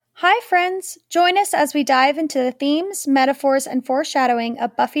Hi, friends! Join us as we dive into the themes, metaphors, and foreshadowing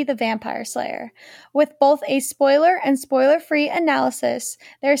of Buffy the Vampire Slayer. With both a spoiler and spoiler-free analysis,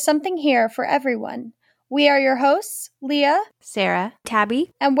 there's something here for everyone. We are your hosts, Leah, Sarah,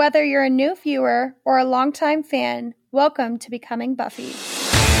 Tabby, and whether you're a new viewer or a longtime fan, welcome to Becoming Buffy.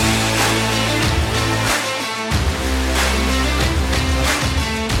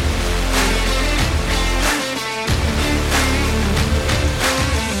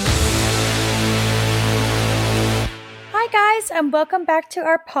 Hi guys, and welcome back to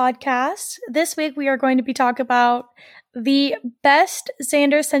our podcast. This week we are going to be talking about the best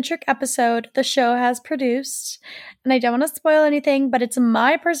Xander-centric episode the show has produced. And I don't want to spoil anything, but it's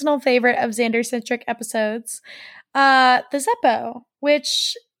my personal favorite of Xander-centric episodes. The Zeppo,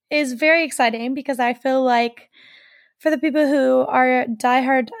 which is very exciting because I feel like for the people who are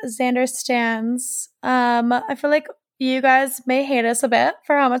diehard Xander stans, I feel like you guys may hate us a bit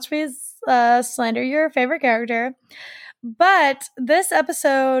for how much we slander your favorite character. But this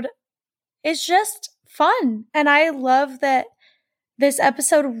episode is just fun. And I love that this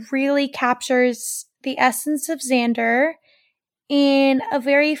episode really captures the essence of Xander in a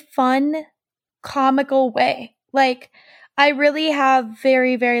very fun, comical way. Like, I really have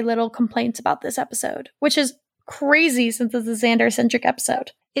very, very little complaints about this episode, which is crazy since it's a Xander-centric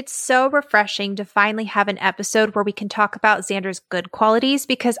episode. It's so refreshing to finally have an episode where we can talk about Xander's good qualities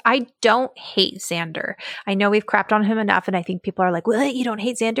because I don't hate Xander. I know we've crapped on him enough and I think people are like, well, you don't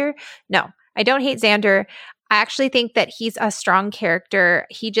hate Xander? No, I don't hate Xander. I actually think that he's a strong character.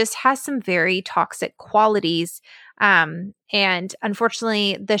 He just has some very toxic qualities. And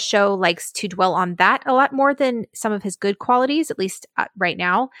unfortunately, the show likes to dwell on that a lot more than some of his good qualities, at least right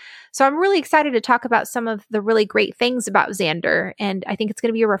now. So I'm really excited to talk about some of the really great things about Xander. And I think it's going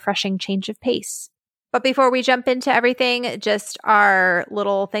to be a refreshing change of pace. But before we jump into everything, just our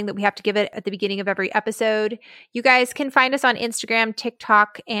little thing that we have to give it at the beginning of every episode. You guys can find us on Instagram,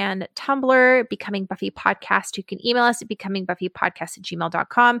 TikTok, and Tumblr, Becoming Buffy Podcast. You can email us at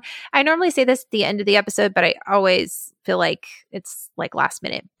becomingbuffypodcast@gmail.com. I normally say this at the end of the episode, but I always feel like it's like last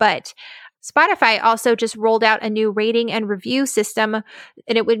minute. But Spotify also just rolled out a new rating and review system, and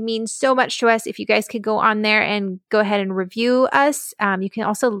it would mean so much to us if you guys could go on there and go ahead and review us. You can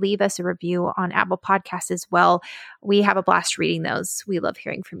also leave us a review on Apple Podcasts as well. We have a blast reading those. We love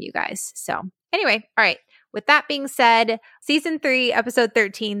hearing from you guys. So anyway, all right. With that being said, Season 3, Episode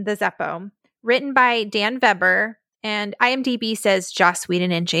 13, The Zeppo, written by Dan Vebber, and IMDb says Joss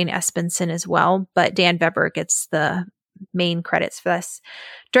Whedon and Jane Espenson as well, but Dan Vebber gets the main credits for this.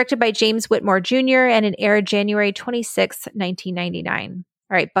 Directed by James Whitmore Jr. and it aired January 26, 1999.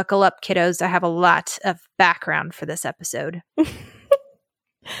 All right, buckle up, kiddos. I have a lot of background for this episode.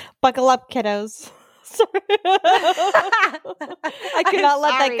 Buckle up, kiddos. Sorry. I could not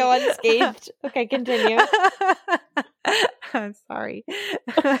let that go unscathed. Okay, continue. I'm sorry.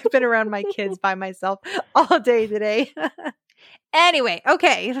 I've been around my kids by myself all day today. Anyway,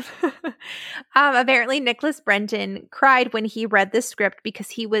 okay. Apparently Nicholas Brenton cried when he read the script because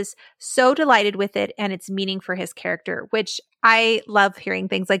he was so delighted with it and its meaning for his character, which I love hearing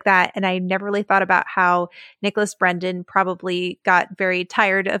things like that. And I never really thought about how Nicholas Brenton probably got very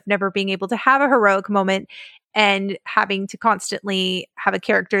tired of never being able to have a heroic moment and having to constantly have a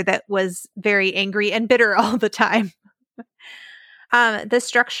character that was very angry and bitter all the time. The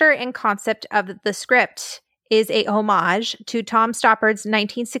structure and concept of the script is a homage to Tom Stoppard's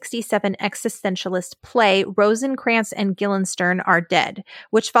 1967 existentialist play Rosencrantz and Guildenstern Are Dead,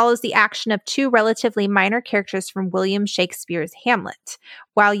 which follows the action of two relatively minor characters from William Shakespeare's Hamlet,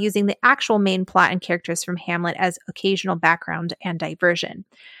 while using the actual main plot and characters from Hamlet as occasional background and diversion.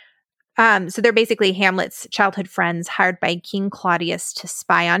 So they're basically Hamlet's childhood friends hired by King Claudius to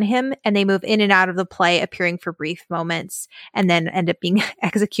spy on him, and they move in and out of the play, appearing for brief moments, and then end up being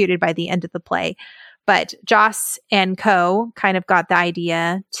executed by the end of the play. But Joss and co. kind of got the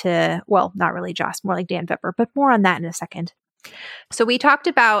idea to, well, not really Joss, more like Dan Vebber, but more on that in a second. So we talked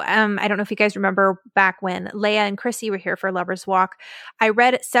about, I don't know if you guys remember back when Leia and Chrissy were here for Lover's Walk, I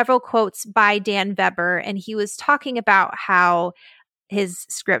read several quotes by Dan Vebber, and he was talking about how his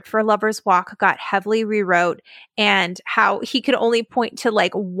script for Lover's Walk got heavily rewrote and how he could only point to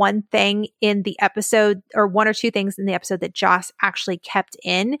like one thing in the episode or one or two things in the episode that Joss actually kept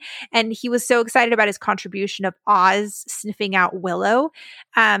in. And he was so excited about his contribution of Oz sniffing out Willow.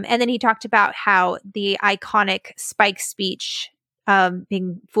 And then he talked about how the iconic Spike speech,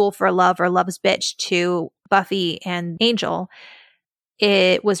 being fool for love or love's bitch to Buffy and Angel,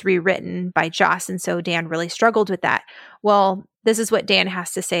 it was rewritten by Joss. And so Dan really struggled with that. Well, this is what Dan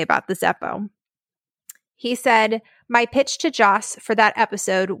has to say about the Zeppo. He said, my pitch to Joss for that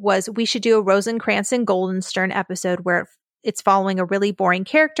episode was we should do a Rosencrantz and Guildenstern episode where it's following a really boring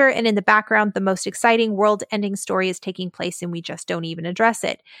character, and in the background, the most exciting world-ending story is taking place and we just don't even address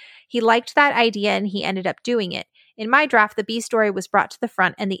it. He liked that idea and he ended up doing it. In my draft, the B story was brought to the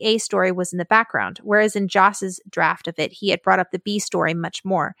front and the A story was in the background, whereas in Joss's draft of it, he had brought up the B story much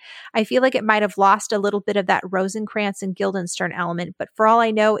more. I feel like it might have lost a little bit of that Rosencrantz and Guildenstern element, but for all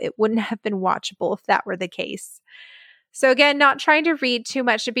I know, it wouldn't have been watchable if that were the case. So again, not trying to read too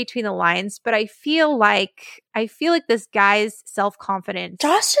much between the lines, but I feel like this guy's self-confidence.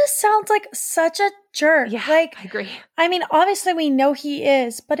 Joss just sounds like such a jerk. Yeah, like, I agree. I mean, obviously we know he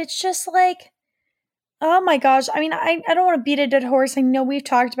is, but it's just like, oh my gosh. I mean, I don't want to beat a dead horse. I know we've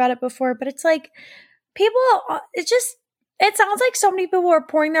talked about it before, but it's like people, it sounds like so many people are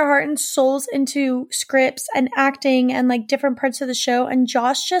pouring their heart and souls into scripts and acting and like different parts of the show. And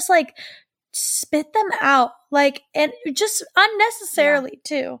Josh just like spit them out, like, and just unnecessarily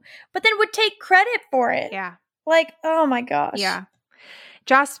too, but then would take credit for it. Yeah. Like, oh my gosh. Yeah.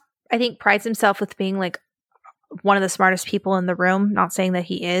 Joss, I think, prides himself with being like one of the smartest people in the room. Not saying that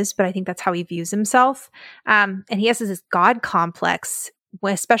he is, but I think that's how he views himself. And he has this God complex,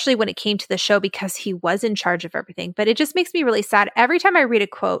 especially when it came to the show, because he was in charge of everything. But it just makes me really sad every time I read a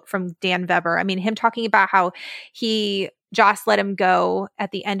quote from Dan Weber. I mean, him talking about how Joss let him go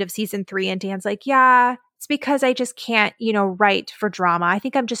at the end of season 3, and Dan's like, yeah, it's because I just can't, write for drama. I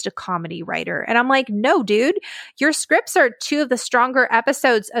think I'm just a comedy writer. And I'm like, no, dude, your scripts are 2 of the stronger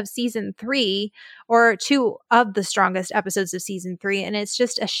episodes of season 3, or 2 of the strongest episodes of season 3. And it's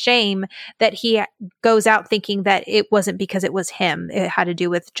just a shame that he goes out thinking that it wasn't because it was him. It had to do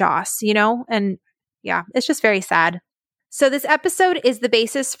with Joss, and yeah, it's just very sad. So this episode is the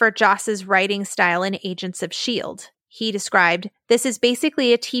basis for Joss's writing style in Agents of S.H.I.E.L.D. He described, this is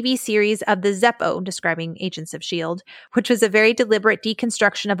basically a TV series of the Zeppo, describing Agents of S.H.I.E.L.D., which was a very deliberate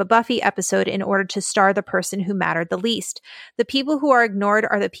deconstruction of a Buffy episode in order to star the person who mattered the least. The people who are ignored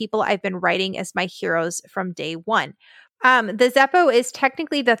are the people I've been writing as my heroes from day one. The Zeppo is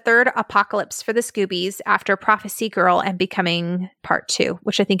technically the 3rd apocalypse for the Scoobies after Prophecy Girl and Becoming Part 2,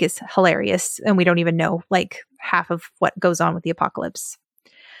 which I think is hilarious. And we don't even know like half of what goes on with the apocalypse.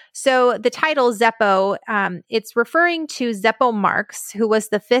 So the title Zeppo, it's referring to Zeppo Marx, who was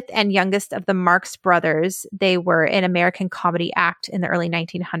the 5th and youngest of the Marx brothers. They were an American comedy act in the early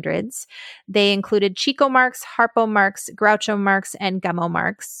 1900s. They included Chico Marx, Harpo Marx, Groucho Marx, and Gummo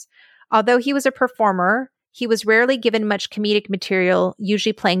Marx. Although he was a performer, he was rarely given much comedic material,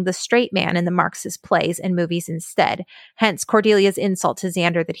 usually playing the straight man in the Marxist plays and movies instead. Hence Cordelia's insult to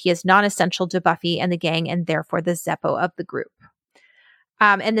Xander that he is non-essential to Buffy and the gang and therefore the Zeppo of the group.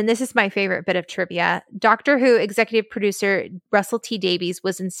 And then this is my favorite bit of trivia. Doctor Who executive producer Russell T Davies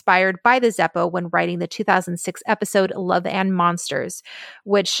was inspired by the Zeppo when writing the 2006 episode Love and Monsters,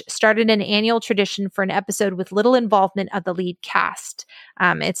 which started an annual tradition for an episode with little involvement of the lead cast.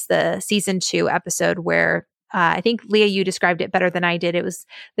 It's the season 2 episode where I think, Leah, you described it better than I did. It was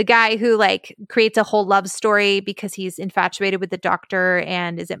the guy who like creates a whole love story because he's infatuated with the doctor.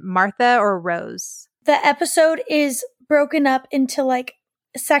 And is it Martha or Rose? The episode is broken up into like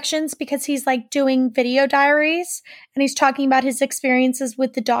sections because he's like doing video diaries and he's talking about his experiences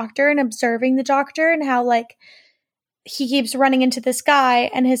with the doctor and observing the doctor and how like he keeps running into this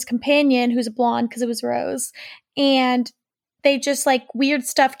guy and his companion who's a blonde because it was Rose, and they just like weird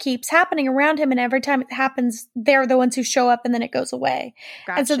stuff keeps happening around him, and every time it happens they're the ones who show up and then it goes away.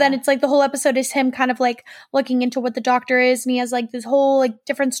 Gotcha. And so then it's like the whole episode is him kind of like looking into what the doctor is, and he has like this whole like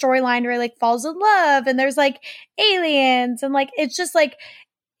different storyline where he like falls in love and there's like aliens and like it's just like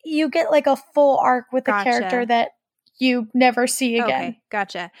you get like a full arc with the character that you never see again. Okay,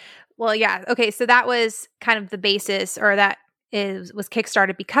 gotcha. Well, yeah. Okay, so that was kind of the basis, or that was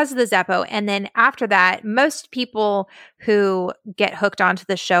kickstarted because of the Zeppo. And then after that, most people who get hooked onto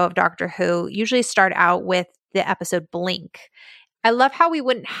the show of Doctor Who usually start out with the episode Blink. I love how we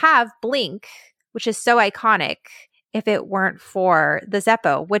wouldn't have Blink, which is so iconic, if it weren't for the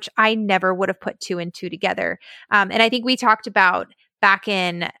Zeppo, which I never would have put 2 and 2 together. And I think we talked about back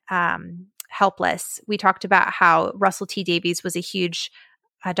in Helpless, we talked about how Russell T Davies was a huge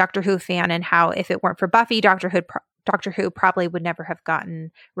Doctor Who fan, and how if it weren't for Buffy, Doctor Who probably would never have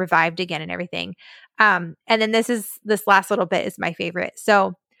gotten revived again and everything. And then this last little bit is my favorite.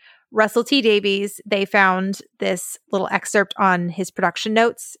 So Russell T Davies, they found this little excerpt on his production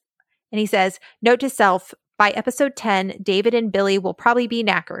notes, and he says, "Note to self, By episode 10, David and Billy will probably be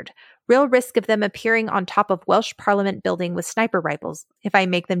knackered. Real risk of them appearing on top of Welsh Parliament building with sniper rifles if I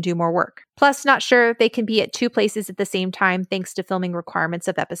make them do more work. Plus, not sure they can be at 2 places at the same time thanks to filming requirements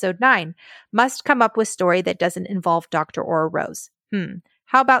of episode 9. Must come up with story that doesn't involve Dr. Aura Rose.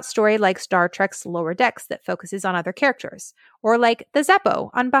 How about story like Star Trek's Lower Decks that focuses on other characters? Or like the Zeppo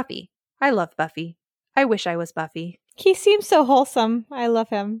on Buffy. I love Buffy. I wish I was Buffy. He seems so wholesome. I love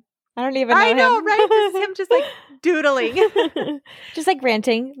him. I don't even know him. I know, right? This is him just like doodling. Just like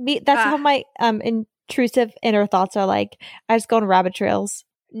ranting. That's how my intrusive inner thoughts are like. I just go on rabbit trails.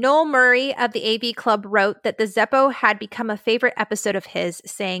 Noel Murray of the AV Club wrote that the Zeppo had become a favorite episode of his,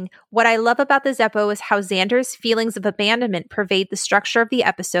 saying, "What I love about the Zeppo is how Xander's feelings of abandonment pervade the structure of the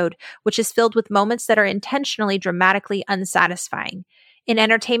episode, which is filled with moments that are intentionally dramatically unsatisfying." In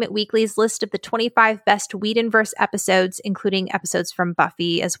Entertainment Weekly's list of the 25 best Whedonverse episodes, including episodes from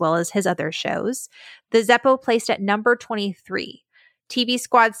Buffy as well as his other shows, the Zeppo placed at number 23. TV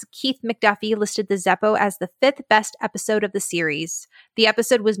Squad's Keith McDuffie listed the Zeppo as the 5th best episode of the series. The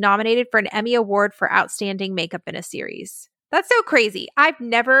episode was nominated for an Emmy Award for Outstanding Makeup in a Series. That's so crazy. I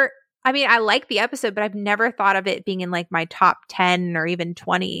like the episode, but I've never thought of it being in like my top 10 or even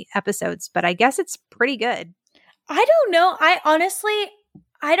 20 episodes, but I guess it's pretty good. I don't know.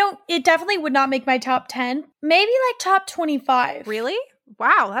 It definitely would not make my top 10. Maybe like top 25. Really?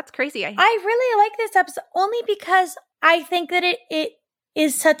 Wow, that's crazy. I really like this episode only because I think that it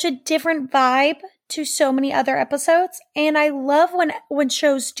is such a different vibe to so many other episodes. And I love when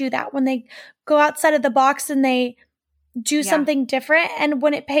shows do that, when they go outside of the box and they do something different, and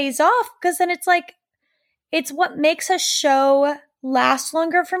when it pays off, because then it's like, it's what makes a show last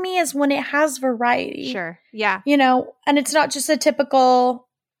longer for me is when it has variety. Sure. Yeah. And it's not just a typical,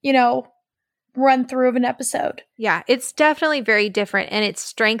 run through of an episode. Yeah, it's definitely very different. And its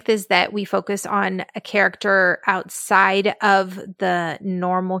strength is that we focus on a character outside of the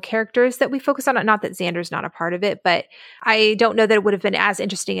normal characters that we focus on. Not that Xander's not a part of it, but I don't know that it would have been as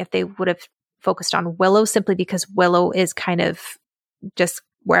interesting if they would have focused on Willow, simply because Willow is kind of just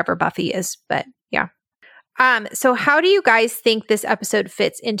wherever Buffy is. But yeah. So how do you guys think this episode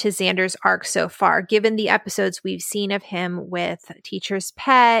fits into Xander's arc so far, given the episodes we've seen of him with Teacher's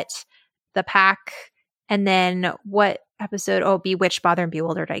Pet, The Pack, and then what episode? Oh, Bewitched, Bother, and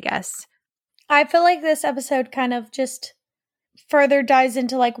Bewildered, I guess. I feel like this episode kind of just further dives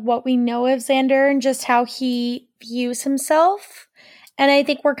into like what we know of Xander and just how he views himself. And I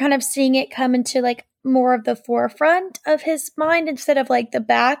think we're kind of seeing it come into like more of the forefront of his mind instead of like the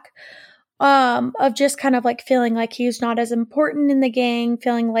back. Of just kind of like feeling like he's not as important in the gang,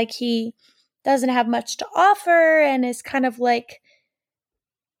 feeling like he doesn't have much to offer, and is kind of like,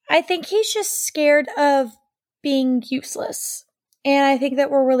 I think he's just scared of being useless. And I think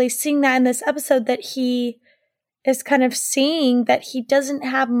that we're really seeing that in this episode, that he is kind of seeing that he doesn't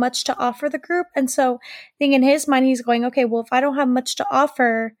have much to offer the group. And so I think in his mind, he's going, okay, well, if I don't have much to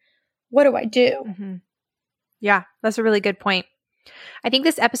offer, what do I do? Mm-hmm. Yeah, that's a really good point. I think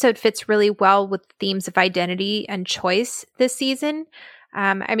this episode fits really well with themes of identity and choice this season.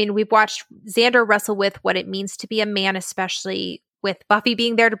 We've watched Xander wrestle with what it means to be a man, especially with Buffy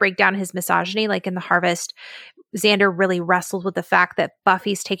being there to break down his misogyny. Like in The Harvest, Xander really wrestled with the fact that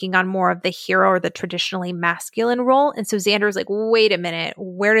Buffy's taking on more of the hero or the traditionally masculine role. And so Xander's like, wait a minute,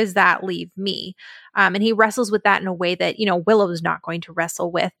 where does that leave me? And he wrestles with that in a way that, Willow's not going to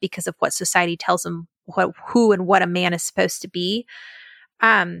wrestle with because of what society tells him who and what a man is supposed to be.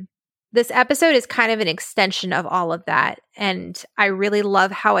 This episode is kind of an extension of all of that. And I really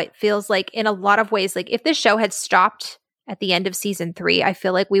love how it feels like, in a lot of ways, like if this show had stopped at the end of season 3, I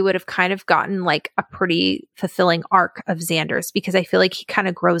feel like we would have kind of gotten like a pretty fulfilling arc of Xander's, because I feel like he kind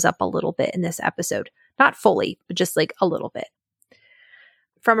of grows up a little bit in this episode. Not fully, but just like a little bit.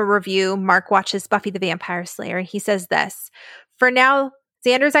 From a review, Mark watches Buffy the Vampire Slayer. He says this: "For now,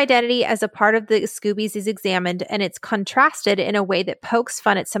 Xander's identity as a part of the Scoobies is examined, and it's contrasted in a way that pokes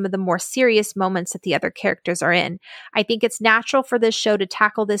fun at some of the more serious moments that the other characters are in. I think it's natural for this show to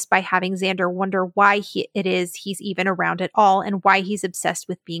tackle this by having Xander wonder why he's even around at all, and why he's obsessed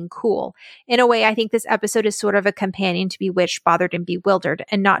with being cool. In a way, I think this episode is sort of a companion to Bewitched, Bothered, and Bewildered,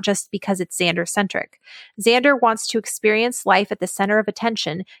 and not just because it's Xander-centric. Xander wants to experience life at the center of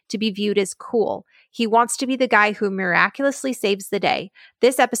attention, to be viewed as cool. He wants to be the guy who miraculously saves the day.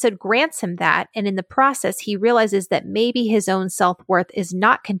 This episode grants him that, and in the process, he realizes that maybe his own self-worth is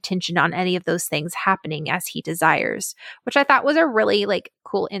not contingent on any of those things happening as he desires," which I thought was a really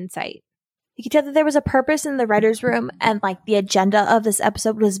cool insight. You could tell that there was a purpose in the writer's room, and the agenda of this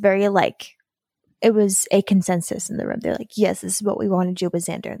episode was very it was a consensus in the room. They're like, yes, this is what we want to do with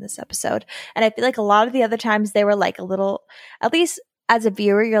Xander in this episode. And I feel like a lot of the other times they were like a little, at least as a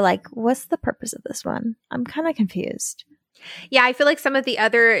viewer, you're like, what's the purpose of this one? I'm kind of confused. Yeah, I feel like some of the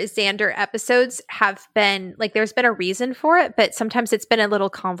other Xander episodes have been like there's been a reason for it, but sometimes it's been a little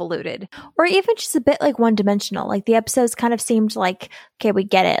convoluted. Or even just a bit like one-dimensional. Like the episodes kind of seemed like, okay, we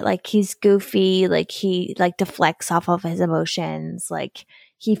get it. Like he's goofy, like he like deflects off of his emotions, like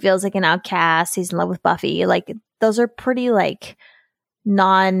he feels like an outcast, he's in love with Buffy. Like those are pretty like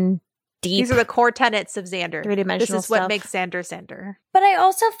non-deep. These are the core tenets of Xander. Three-dimensional This is what stuff. makes Xander Xander. But I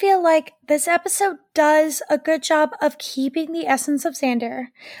also feel like this episode does a good job of keeping the essence of Xander.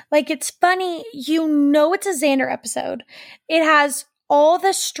 Like, it's funny, you know it's a Xander episode. It has all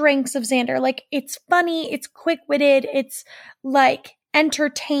the strengths of Xander. Like, it's funny, it's quick-witted, it's, like,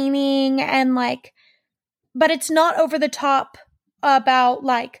 entertaining, and, like, but it's not over the top about,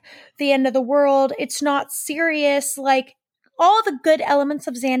 like, the end of the world. It's not serious, like, all the good elements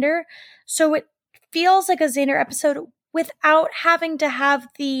of Xander. So it feels like a Xander episode without having to have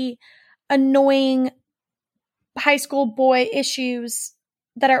the annoying high school boy issues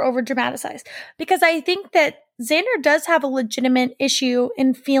that are over dramatized. Because I think that Xander does have a legitimate issue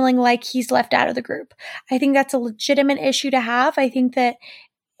in feeling like he's left out of the group. I think that's a legitimate issue to have. I think that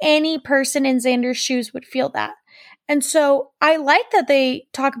any person in Xander's shoes would feel that. And so I like that they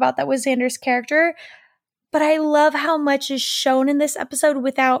talk about that with Xander's character, but I love how much is shown in this episode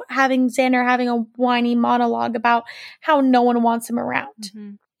without having Xander having a whiny monologue about how no one wants him around.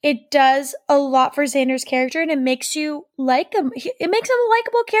 Mm-hmm. It does a lot for Xander's character, and it makes you like him. It makes him a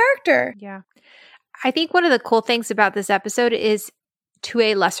likable character. Yeah. I think one of the cool things about this episode is, to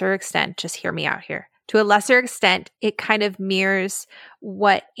a lesser extent, just hear me out here, to a lesser extent, it kind of mirrors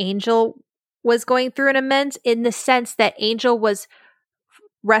what Angel was going through in the sense that Angel was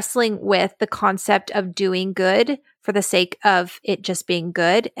wrestling with the concept of doing good for the sake of it just being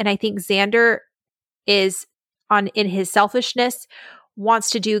good. And I think Xander is in his selfishness,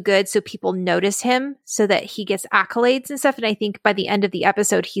 wants to do good so people notice him so that he gets accolades and stuff. And I think by the end of the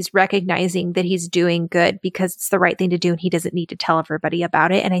episode, he's recognizing that he's doing good because it's the right thing to do and he doesn't need to tell everybody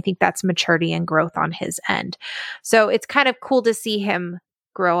about it. And I think that's maturity and growth on his end. So it's kind of cool to see him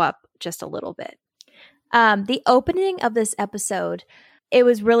grow up just a little bit. The opening of this episode, it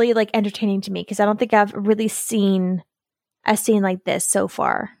was really like entertaining to me because I don't think I've really seen a scene like this so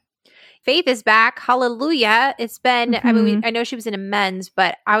far. Faith is back. Hallelujah. It's been, I mean, I know she was in Amends,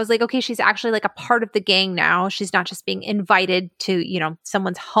 but I was like, okay, she's actually like a part of the gang now. She's not just being invited to,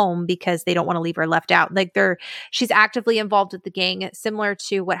 someone's home because they don't want to leave her left out. Like she's actively involved with the gang, similar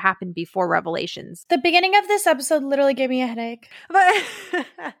to what happened before Revelations. The beginning of this episode literally gave me a headache.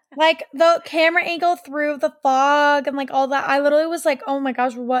 Like the camera angle through the fog and like all that. I literally was like, oh my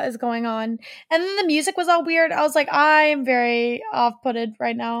gosh, what is going on? And then the music was all weird. I was like, I'm very off-putted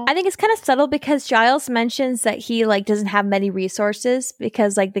right now. I think it's kind of subtle because Giles mentions that he like doesn't have many resources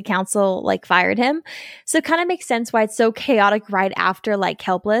because like the council like fired him. So it kind of makes sense why it's so chaotic right after like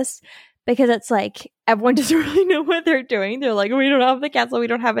Helpless, because it's like everyone doesn't really know what they're doing. They're like, we don't have the council. We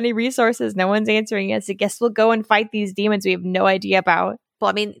don't have any resources. No one's answering us. I guess we'll go and fight these demons we have no idea about. Well,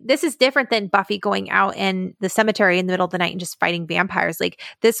 I mean, this is different than Buffy going out in the cemetery in the middle of the night and just fighting vampires. Like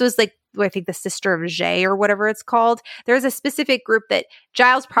this was like, I think the Sister of Jay or whatever it's called. There's a specific group that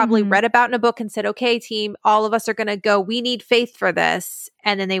Giles probably read about in a book and said, okay, team, all of us are going to go. We need Faith for this.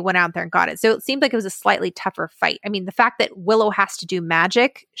 And then they went out there and got it. So it seemed like it was a slightly tougher fight. I mean, the fact that Willow has to do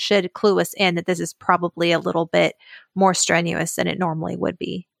magic should clue us in that this is probably a little bit more strenuous than it normally would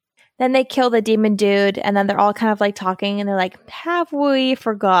be. Then they kill the demon dude, and then they're all kind of like talking, and they're like, have we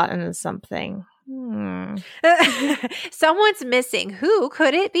forgotten something? Someone's missing. Who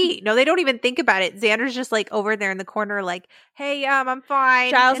could it be? No, they don't even think about it. Xander's just like over there in the corner like, hey, I'm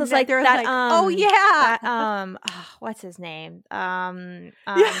fine. Giles is like, they're that, like, oh yeah. That, what's his name?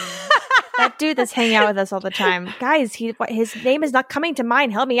 That dude that's hanging out with us all the time. Guys, his name is not coming to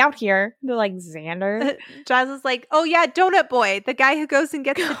mind. Help me out here. They're like, Xander. Giles is like, oh yeah, Donut Boy, the guy who goes and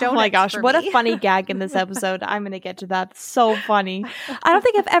gets the donuts. Oh my gosh, what a funny gag in this episode. I'm going to get to that. So funny. I don't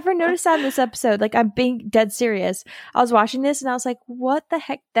think I've ever noticed that in this episode. Like, I'm being dead serious. I was watching this and I was like, what the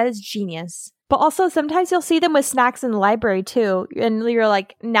heck? That is genius. But also sometimes you'll see them with snacks in the library too. And you're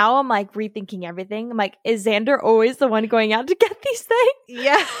like, now I'm like rethinking everything. I'm like, is Xander always the one going out to get these things?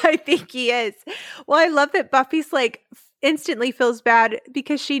 Yeah, I think he is. Well, I love that Buffy's like instantly feels bad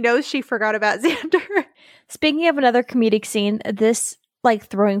because she knows she forgot about Xander. Speaking of another comedic scene, this like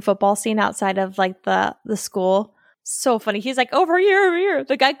throwing football scene outside of like the school So funny. He's like, over here, over here.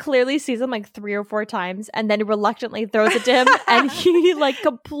 The guy clearly sees him like 3 or 4 times and then reluctantly throws it to him and he like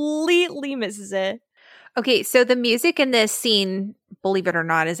completely misses it. Okay, so the music in this scene, believe it or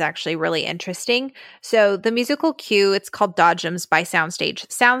not, is actually really interesting. So the musical cue, it's called Dodgems by Soundstage.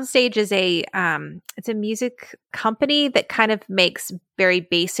 Soundstage is it's a music company that kind of makes very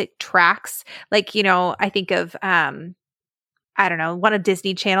basic tracks. Like, you know, I think of I don't know, one of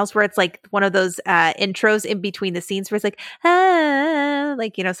Disney channels where it's like one of those intros in between the scenes where it's like,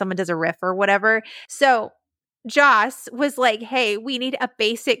 like, you know, someone does a riff or whatever. So Joss was like, hey, we need a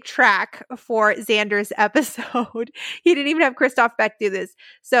basic track for Xander's episode. He didn't even have Christoph Beck do this.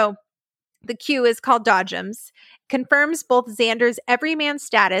 So the cue is called Dodgems. Confirms both Xander's everyman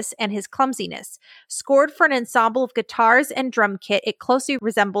status and his clumsiness. Scored for an ensemble of guitars and drum kit, it closely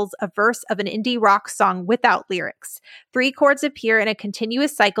resembles a verse of an indie rock song without lyrics. 3 chords appear in a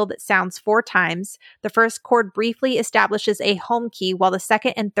continuous cycle that sounds 4 times. The first chord briefly establishes a home key, while the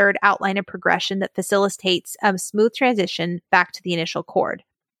second and third outline a progression that facilitates a smooth transition back to the initial chord.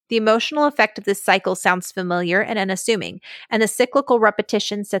 The emotional effect of this cycle sounds familiar and unassuming, and the cyclical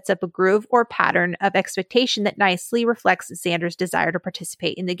repetition sets up a groove or pattern of expectation that nicely reflects Xander's desire to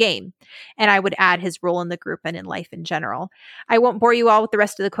participate in the game. And I would add his role in the group and in life in general. I won't bore you all with the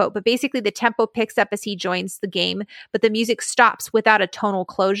rest of the quote, but basically the tempo picks up as he joins the game, but the music stops without a tonal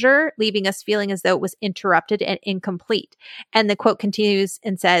closure, leaving us feeling as though it was interrupted and incomplete. And the quote continues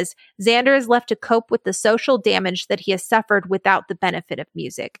and says, Xander is left to cope with the social damage that he has suffered without the benefit of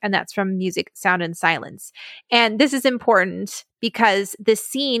music. And that's from Music, Sound, and Silence. And this is important because this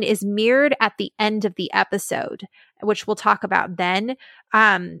scene is mirrored at the end of the episode, which we'll talk about then.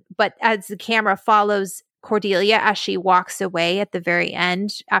 But as the camera follows Cordelia as she walks away at the very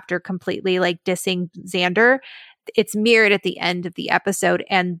end after completely like dissing Xander, it's mirrored at the end of the episode,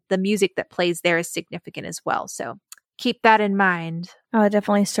 and the music that plays there is significant as well. So keep that in mind. I'll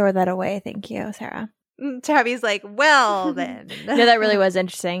definitely store that away. Thank you, Sarah. Tabby's like, well, then. Yeah, that really was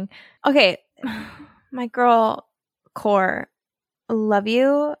interesting. Okay. My girl, Core, love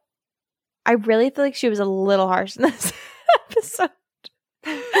you. I really feel like she was a little harsh in this episode.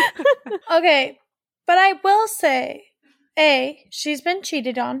 Okay. But I will say, she's been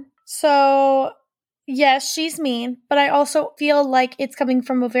cheated on. So, yes, she's mean. But I also feel like it's coming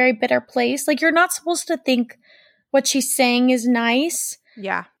from a very bitter place. Like, you're not supposed to think what she's saying is nice.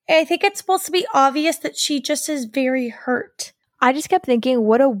 Yeah. I think it's supposed to be obvious that she just is very hurt. I just kept thinking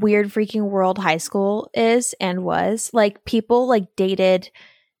what a weird freaking world high school is and was. Like, people like dated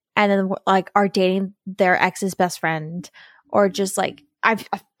and then like are dating their ex's best friend, or just like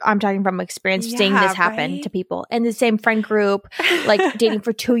I'm talking from experience, seeing this happen to people in the same friend group, like dating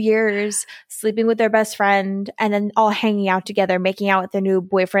for 2 years, sleeping with their best friend, and then all hanging out together, making out with their new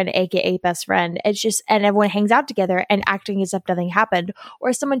boyfriend, aka best friend. It's just, and everyone hangs out together and acting as if nothing happened,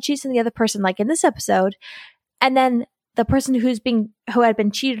 or someone cheats on the other person, like in this episode, and then the person who had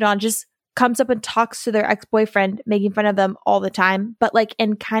been cheated on just comes up and talks to their ex-boyfriend, making fun of them all the time, but like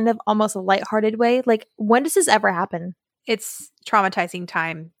in kind of almost a lighthearted way. Like, when does this ever happen? It's traumatizing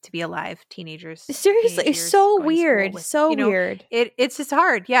time to be alive, teenagers. Seriously, it's so weird. Weird. It's just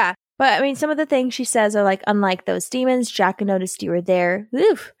hard, yeah. But I mean, some of the things she says are like, unlike those demons, Jack noticed you were there.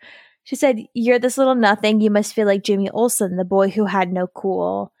 Oof. She said, you're this little nothing. You must feel like Jimmy Olsen, the boy who had no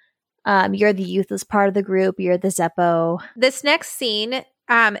cool. You're the youthful part of the group. You're the Zeppo. This next scene,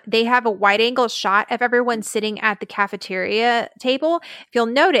 they have a wide angle shot of everyone sitting at the cafeteria table. If you'll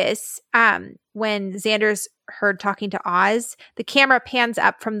notice, when Xander's heard talking to Oz, the camera pans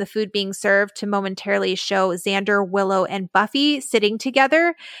up from the food being served to momentarily show Xander, Willow, and Buffy sitting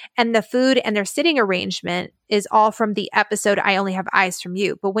together. And the food and their sitting arrangement is all from the episode I Only Have Eyes from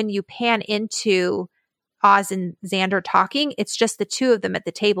You. But when you pan into Oz and Xander talking, it's just the two of them at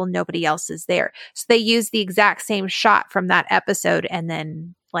the table. Nobody else is there. So they used the exact same shot from that episode and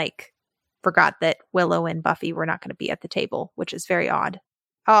then like forgot that Willow and Buffy were not going to be at the table, which is very odd.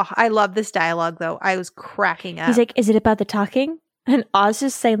 Oh, I love this dialogue though. I was cracking up. He's like, is it about the talking? And Oz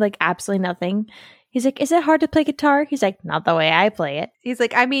just saying like absolutely nothing. He's like, is it hard to play guitar? He's like, not the way I play it. He's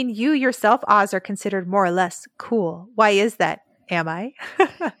like, I mean, you yourself, Oz, are considered more or less cool. Why is that? Am I?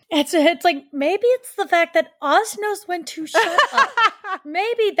 It's like, maybe it's the fact that Oz knows when to shut up.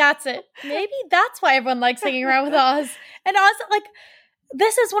 Maybe that's it. Maybe that's why everyone likes hanging around with Oz. And Oz, like,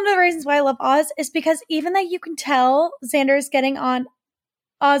 this is one of the reasons why I love Oz, is because even though you can tell Xander is getting on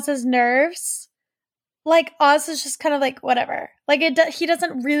Oz's nerves, like, Oz is just kind of like, whatever. Like, he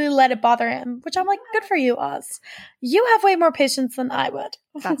doesn't really let it bother him, which I'm like, good for you, Oz. You have way more patience than I would.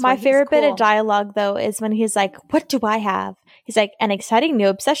 My favorite bit of dialogue, though, is when he's like, what do I have? He's like, an exciting new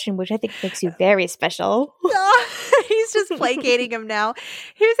obsession, which I think makes you very special. He's just placating him now.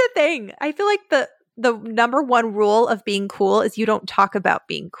 Here's the thing. I feel like the number one rule of being cool is you don't talk about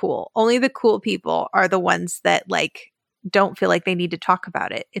being cool. Only the cool people are the ones that like don't feel like they need to talk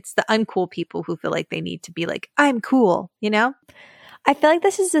about it. It's the uncool people who feel like they need to be like, I'm cool, you know? I feel like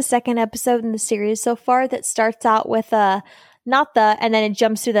this is the second episode in the series so far that starts out with and then it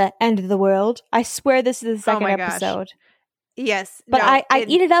jumps to the end of the world. I swear this is the second episode. Yes. But I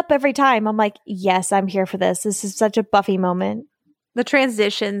eat it up every time. I'm like, yes, I'm here for this. This is such a Buffy moment. The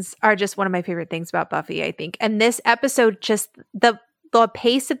transitions are just one of my favorite things about Buffy, I think. And this episode, just the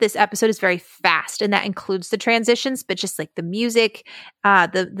pace of this episode is very fast, and that includes the transitions, but just like the music,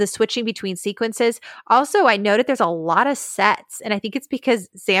 the switching between sequences. Also, I noted there's a lot of sets, and I think it's because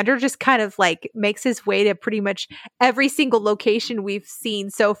Xander just kind of like makes his way to pretty much every single location we've seen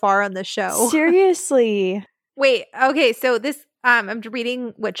so far on the show. Seriously. Wait, okay, so this I'm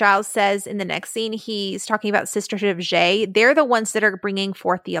reading what Giles says in the next scene. He's talking about Sisterhood of Jay. They're the ones that are bringing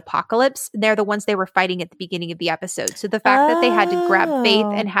forth the apocalypse. They're the ones they were fighting at the beginning of the episode. So the fact that they had to grab Faith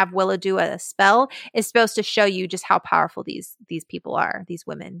and have Willow do a spell is supposed to show you just how powerful these people are, these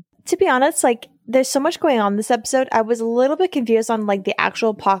women. To be honest, like, there's so much going on this episode. I was a little bit confused on like the actual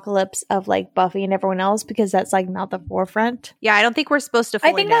apocalypse of like Buffy and everyone else, because that's like not the forefront. Yeah, I don't think we're supposed to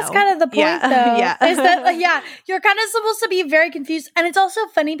fully I think know. that's kind of the point, though. Yeah. Is that, you're kind of supposed to be very confused. And it's also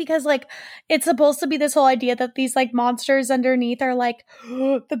funny because like it's supposed to be this whole idea that these like monsters underneath are like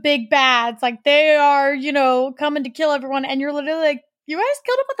the big bads. Like they are, coming to kill everyone. And you're literally like, you guys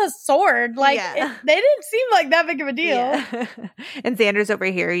killed him with a sword. Like, they didn't seem like that big of a deal. Yeah. And Xander's over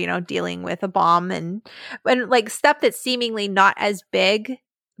here, dealing with a bomb and like stuff that's seemingly not as big,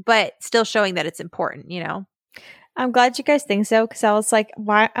 but still showing that it's important, I'm glad you guys think so, because I was like,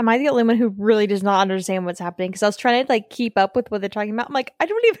 why am I the only one who really does not understand what's happening? Because I was trying to like keep up with what they're talking about. I'm like, I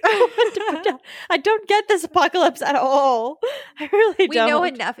don't even know what to put down. I don't get this apocalypse at all. I really don't. We know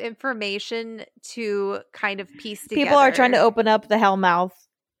enough information to kind of piece together. People are trying to open up the Hellmouth.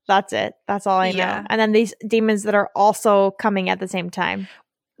 That's it. That's all I know. And then these demons that are also coming at the same time.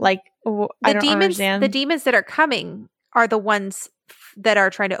 Like, I don't understand. The demons that are coming are the ones that are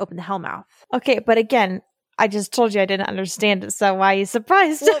trying to open the Hellmouth. Okay, but again, I just told you I didn't understand it, so why are you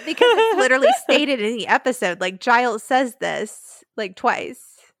surprised? Well, because it's literally stated in the episode. Like, Giles says this, like, twice.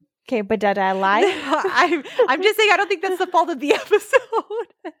 Okay, but did I lie? I'm just saying I don't think that's the fault of the episode.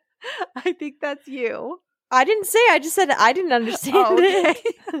 I think that's you. I didn't say. I just said I didn't understand it.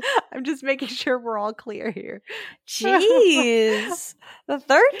 I'm just making sure we're all clear here. Jeez. The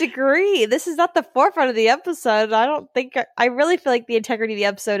third degree. This is not the forefront of the episode. I really feel like the integrity of the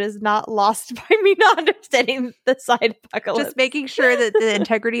episode is not lost by me not understanding the side apocalypse. Just making sure that the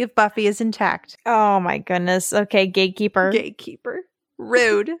integrity of Buffy is intact. Oh my goodness. Okay, gatekeeper.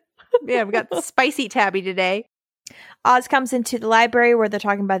 Rude. Yeah, we got spicy Tabby today. Oz comes into the library where they're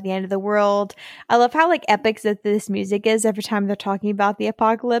talking about the end of the world. I love how like epic that this music is every time they're talking about the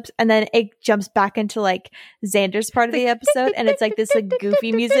apocalypse, and then it jumps back into like Xander's part of the episode, and it's like this like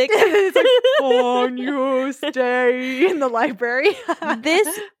goofy music. It's like, "On you stay in the library."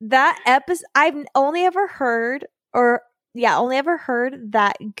 That episode, I've only ever heard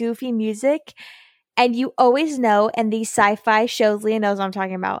that goofy music. And you always know in these sci-fi shows, Leah knows what I'm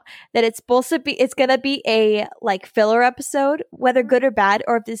talking about, that it's going to be a like filler episode, whether good or bad,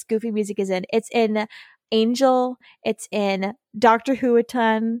 or if this goofy music is in. It's in Angel. It's in Doctor Who a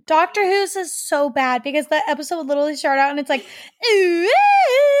ton. Doctor Who's is so bad because the episode would literally start out and it's like,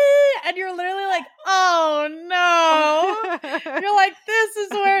 and you're literally like, oh no. You're like, this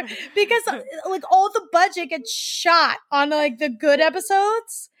is where, because like all the budget gets shot on like the good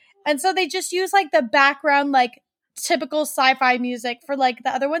episodes. And so they just use like the background, like typical sci-fi music for like the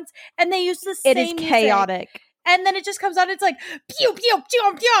other ones. And they use the same music. It is chaotic. And then it just comes out. It's like, pew, pew, pew,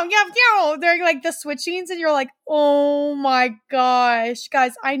 pew, pew, pew. They're like the switch scenes. And you're like, oh my gosh.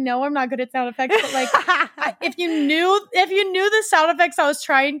 Guys, I know I'm not good at sound effects. But like, if you knew the sound effects I was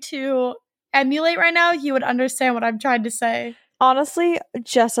trying to emulate right now, you would understand what I'm trying to say. Honestly,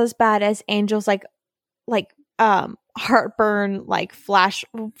 just as bad as Angel's like heartburn, like flash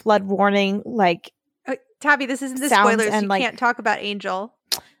flood warning, like Tabby, this isn't the spoilers. And, you can't talk about Angel.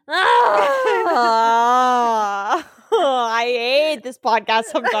 I hate this podcast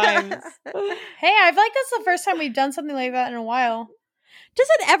sometimes. Hey, I feel like that's the first time we've done something like that in a while.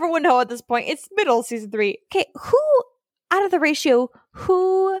 Doesn't everyone know at this point? It's middle of season 3. Okay, who out of the ratio,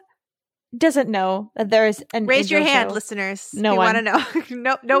 who doesn't know that there is an raise your hand, show? Listeners. No one. Want to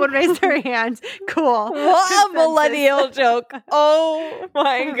know. No one raised their hand. Cool. What a millennial joke. Oh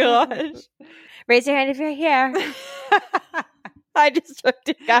my gosh. Raise your hand if you're here. I just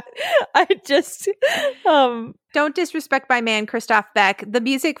Don't disrespect my man, Christoph Beck. The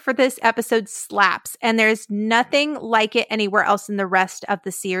music for this episode slaps, and there's nothing like it anywhere else in the rest of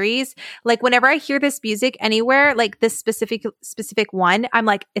the series. Like, whenever I hear this music anywhere, like this specific one, I'm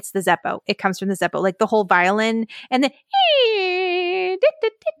like, it's the Zeppo. It comes from the Zeppo. Like the whole violin and the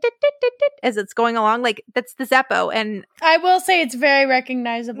as it's going along, like that's the Zeppo. And I will say it's very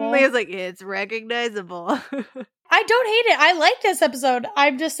recognizable. Leah's like, it's recognizable. I don't hate it. I like this episode.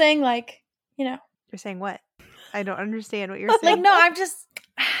 I'm just saying, like, you know. You're saying what? I don't understand what you're saying. Like, no, I'm just,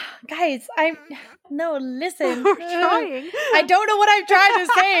 guys, listen. We're trying. I don't know what I'm trying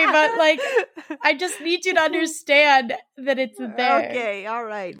to say, but like, I just need you to understand that it's there. Okay, all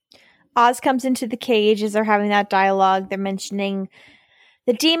right. Oz comes into the cage as they're having that dialogue. They're mentioning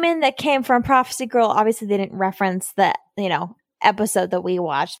the demon that came from Prophecy Girl. Obviously, they didn't reference the, episode that we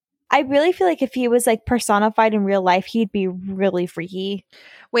watched. I really feel like if he was like personified in real life, he'd be really freaky.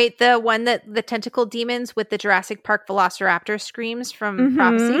 Wait, the one that the tentacle demons with the Jurassic Park Velociraptor screams from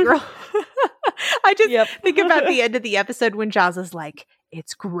Prophecy Girl? I just think about the end of the episode when Jaws is like,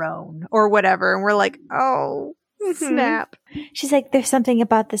 it's grown or whatever. And we're like, oh, snap. She's like, there's something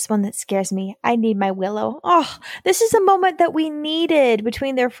about this one that scares me. I need my Willow. Oh, this is a moment that we needed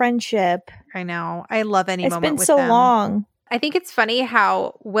between their friendship. I know. I love any moment with them. It's been so long. I think it's funny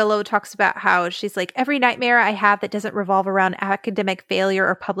how Willow talks about how she's like, every nightmare I have that doesn't revolve around academic failure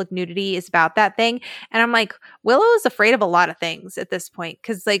or public nudity is about that thing. And I'm like, Willow is afraid of a lot of things at this point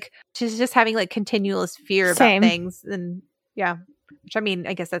because like she's just having like continuous fear about things. And yeah, which I mean,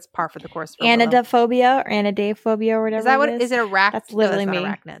 I guess that's par for the course. For Anidophobia or anidaphobia or whatever. Is that what is it? Arachnid? That's literally no, me.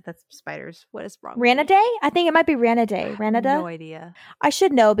 Arachnid. That's spiders. What is wrong? Ranidae? I think it might be Ranidae. Ranida? No idea. I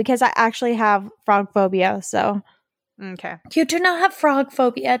should know because I actually have frog phobia. So. Okay. You do not have frog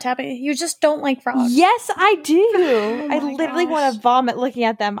phobia, Tabby. You just don't like frogs. Yes, I do. Oh I literally want to vomit looking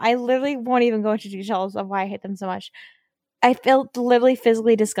at them. I literally won't even go into details of why I hate them so much. I feel literally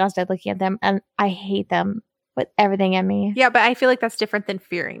physically disgusted looking at them, and I hate them with everything in me. Yeah, but I feel like that's different than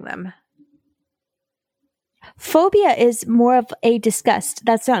fearing them. Phobia is more of a disgust.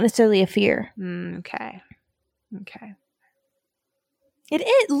 That's not necessarily a fear. Okay. It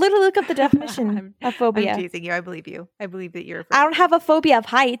is. Literally look up the definition of phobia. I'm teasing you. I believe you. I believe that you're afraid. I don't have a phobia of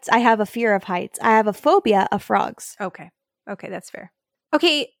heights. I have a fear of heights. I have a phobia of frogs. Okay, that's fair.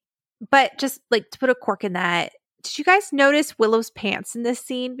 Okay, but just like to put a cork in that, did you guys notice Willow's pants in this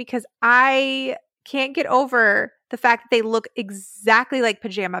scene? Because I can't get over the fact that they look exactly like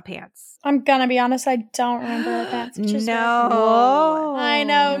pajama pants. I'm gonna be honest, I don't remember the pants. No. Whoa. I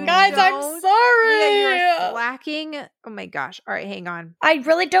know. Guys, I'm sorry. Yeah, you're slacking. Oh my gosh. All right, hang on. I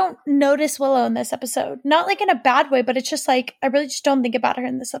really don't notice Willow in this episode. Not like in a bad way, but it's just like, I really just don't think about her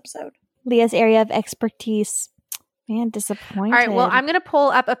in this episode. Leah's area of expertise. Man, disappointed. All right, well, I'm going to pull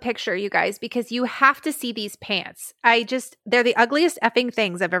up a picture, you guys, because you have to see these pants. They're the ugliest effing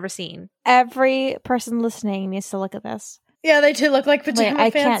things I've ever seen. Every person listening needs to look at this. Yeah, they do look like pajama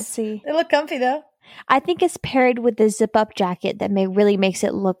pants. I can't see. They look comfy, though. I think it's paired with the zip-up jacket that really makes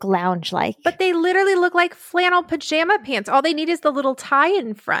it look lounge-like. But they literally look like flannel pajama pants. All they need is the little tie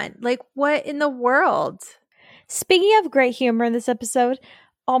in front. Like, what in the world? Speaking of great humor in this episode,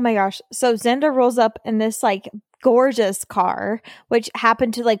 oh my gosh. So Xander rolls up in this, like, gorgeous car, which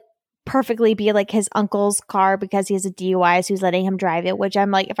happened to, like, perfectly be, like, his uncle's car because he has a DUI, so he's letting him drive it, which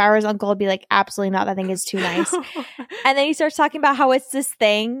I'm like, if I were his uncle, I'd be like, absolutely not. That thing is too nice. And then he starts talking about how it's this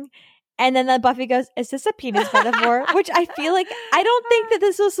thing. And then Buffy goes, is this a penis metaphor? Which I feel like, I don't think that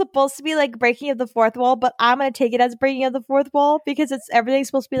this was supposed to be like breaking of the fourth wall, but I'm going to take it as breaking of the fourth wall because everything's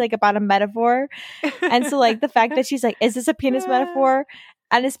supposed to be like about a metaphor. And so like the fact that she's like, is this a penis metaphor?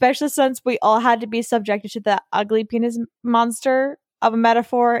 And especially since we all had to be subjected to the ugly penis monster of a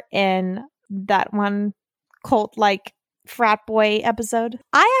metaphor in that one cult-like frat boy episode.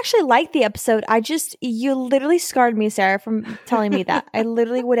 I actually liked the episode. You literally scarred me, Sarah, from telling me that. I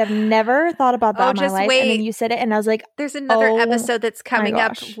literally would have never thought about that in my life. Wait. And then you said it and I was like, there's another episode that's coming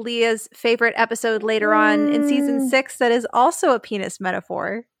up, Leah's favorite episode later on in season 6 that is also a penis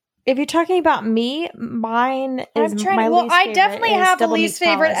metaphor. If you're talking about me, mine is my least favorite. I definitely have a Double least Meat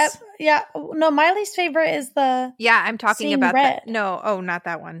favorite. Palace. No, my least favorite is the. Yeah, I'm talking Seeing about Red. not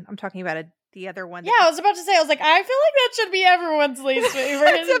that one. I'm talking about the other one. Yeah, I was about to say. I was like, I feel like that should be everyone's least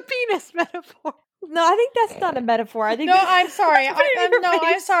favorite. It's a penis metaphor. No, I think that's not a metaphor. I think no, I'm sorry.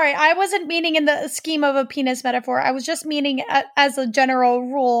 I'm sorry. I wasn't meaning in the scheme of a penis metaphor. I was just meaning as a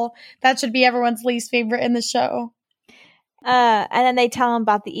general rule that should be everyone's least favorite in the show. And then they tell him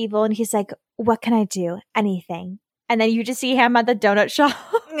about the evil, and he's like, "What can I do? Anything." And then you just see him at the donut shop.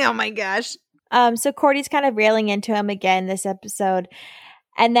 Oh my gosh! So Cordy's kind of railing into him again this episode.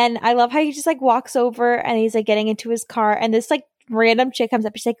 And then I love how he just like walks over and he's like getting into his car. And this like random chick comes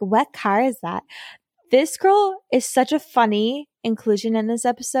up. She's like, what car is that? This girl is such a funny inclusion in this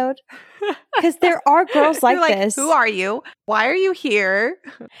episode because there are girls like this. Who are you? Why are you here?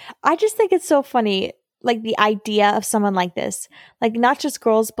 I just think it's so funny. Like the idea of someone like this, like not just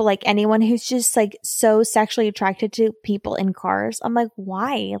girls, but like anyone who's just like so sexually attracted to people in cars. I'm like,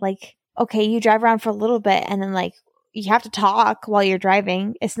 why? Like, okay, you drive around for a little bit and then like you have to talk while you're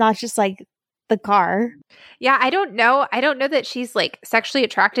driving. It's not just like the car. Yeah, I don't know. I don't know that she's like sexually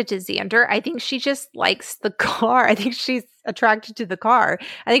attracted to Xander. I think she just likes the car. I think she's attracted to the car.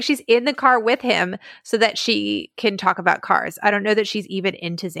 I think she's in the car with him so that she can talk about cars. I don't know that she's even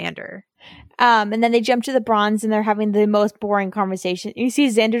into Xander. And then they jump to the bronze and they're having the most boring conversation. You see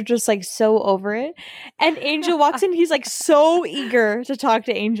Xander just like so over it. And Angel walks in. He's like so eager to talk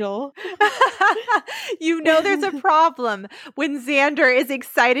to Angel. You know there's a problem when Xander is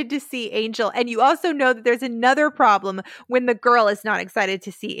excited to see Angel. And you also know that there's another problem when the girl is not excited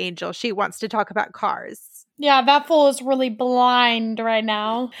to see Angel. She wants to talk about cars. Yeah, that fool is really blind right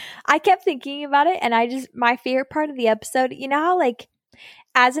now. I kept thinking about it. And my favorite part of the episode, you know how like,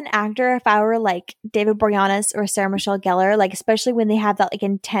 as an actor, if I were like David Boreanaz or Sarah Michelle Gellar, like especially when they have that like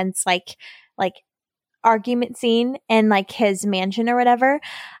intense like argument scene in like his mansion or whatever,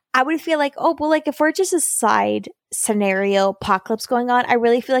 I would feel like, oh, well, like if we're just a side scenario apocalypse going on, I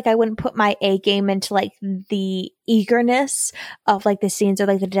really feel like I wouldn't put my A game into like the eagerness of like the scenes or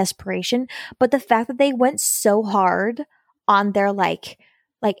like the desperation. But the fact that they went so hard on their like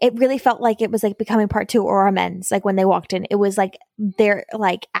it really felt like it was like becoming part 2 or amends. Like when they walked in, it was like their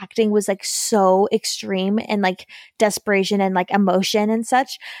like acting was like so extreme and like desperation and like emotion and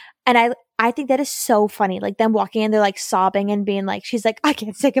such. And I think that is so funny. Like them walking in, they're like sobbing and being like, she's like, I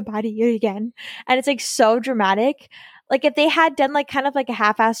can't say goodbye to you again. And it's like so dramatic. Like if they had done like kind of like a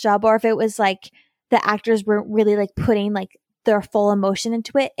half-assed job, or if it was like the actors weren't really like putting like their full emotion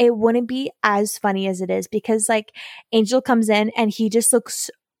into it, it wouldn't be as funny as it is, because like Angel comes in and he just looks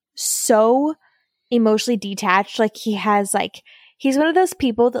so emotionally detached. Like he's one of those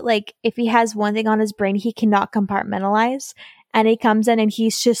people that like if he has one thing on his brain, he cannot compartmentalize, and he comes in and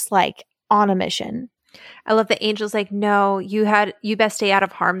he's just like on a mission. I love that Angel's like, no, you best stay out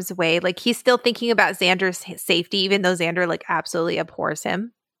of harm's way. Like he's still thinking about Xander's safety, even though Xander like absolutely abhors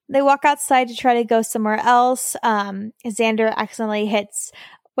him. They walk outside to try to go somewhere else. Xander accidentally hits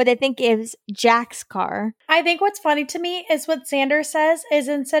what they think is Jack's car. I think what's funny to me is what Xander says is,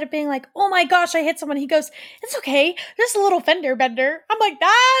 instead of being like, oh my gosh, I hit someone, he goes, it's okay, just a little fender bender. I'm like,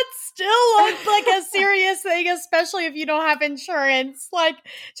 that still looks like a serious thing, especially if you don't have insurance. Like,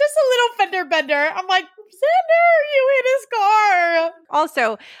 just a little fender bender. I'm like, Xander, you hit his car.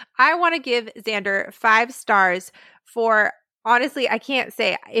 Also, I want to give Xander 5 stars for, honestly, I can't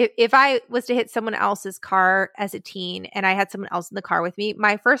say, if I was to hit someone else's car as a teen and I had someone else in the car with me,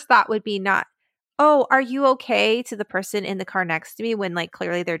 my first thought would be not, oh, are you okay, to the person in the car next to me, when like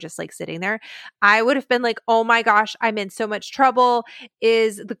clearly they're just like sitting there. I would have been like, oh my gosh, I'm in so much trouble.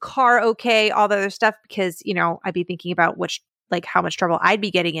 Is the car okay? All the other stuff, because, you know, I'd be thinking about how much trouble I'd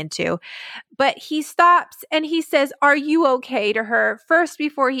be getting into. But he stops and he says, are you okay, to her first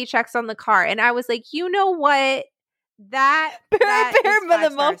before he checks on the car. And I was like, you know what? That bare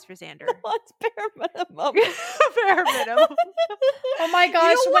minimum 5 stars for Xander. What's bare minimum? Bare minimum. Oh my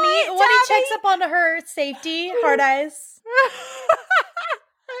gosh, You know when what, he checks up on her safety, hard eyes.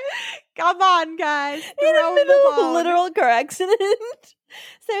 Come on, guys. In the middle of a literal car accident.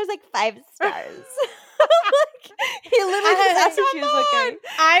 So there's like 5 stars. Like, he literally just asked if she was okay.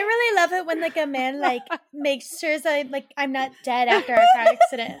 I really love it when like a man like makes sure that like I'm not dead after a car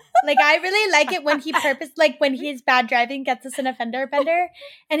accident. Like I really like it when he when he's bad driving, gets us in a fender bender,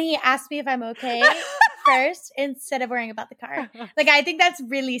 and he asks me if I'm okay first instead of worrying about the car. Like I think that's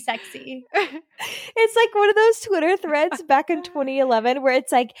really sexy. It's like one of those Twitter threads back in 2011 where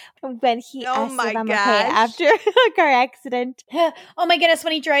it's like when he asks if I'm okay after a car accident. Oh my goodness,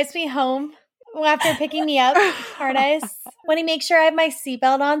 when he drives me home after picking me up, hard eyes. When he makes sure I have my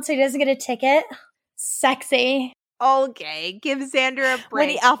seatbelt on so he doesn't get a ticket. Sexy. Okay, give Xander a break. When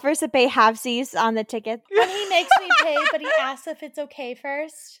he offers to pay halfsies on the ticket. When he makes me pay, but he asks if it's okay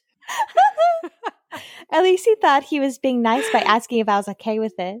first. At least he thought he was being nice by asking if I was okay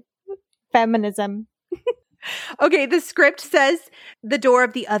with it. Feminism. Okay, the script says the door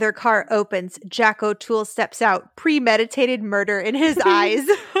of the other car opens. Jack O'Toole steps out. Premeditated murder in his eyes.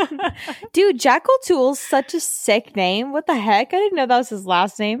 Dude, Jack O'Toole's such a sick name. What the heck? I didn't know that was his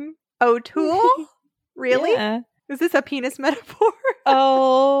last name. O'Toole? Really? Yeah. Is this a penis metaphor?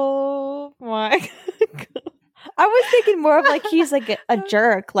 Oh my God. I was thinking more of like he's like a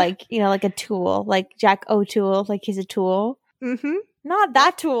jerk, like, you know, like a tool, like Jack O'Toole, like he's a tool. Mm-hmm. Not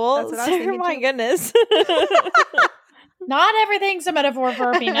that tool. That's what I was thinking, My too. goodness. Not everything's a metaphor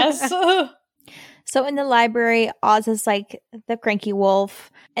for a penis. So in the library, Oz is like the cranky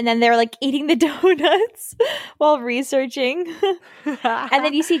wolf, and then they're like eating the donuts while researching. And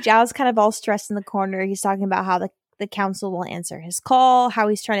then you see Giles kind of all stressed in the corner. He's talking about how the council will answer his call, how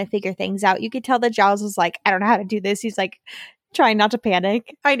he's trying to figure things out. You could tell that Giles was like, I don't know how to do this. He's like trying not to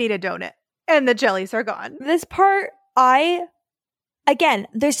panic. I need a donut. And the jellies are gone. This part, again,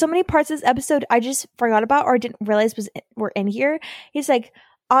 there's so many parts of this episode I just forgot about or didn't realize were in here. He's like,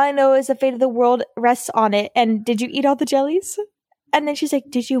 all I know is the fate of the world rests on it. And did you eat all the jellies? And then she's like,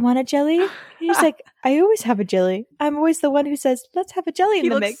 did you want a jelly? And he's like, I always have a jelly. I'm always the one who says, let's have a jelly in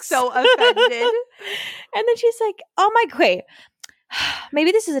the mix. He looks so offended. And then she's like, oh my, wait.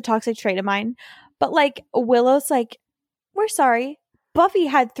 Maybe this is a toxic trait of mine. But like, Willow's like, we're sorry. Buffy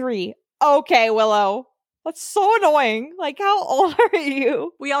had 3. Okay, Willow. That's so annoying. Like, how old are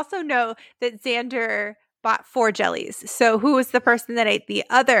you? We also know that Xander bought 4 jellies. So who was the person that ate the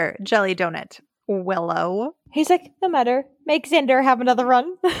other jelly donut? Willow. He's like, no matter. Make Xander have another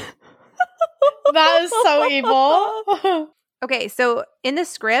run. That is so evil. Okay, so in the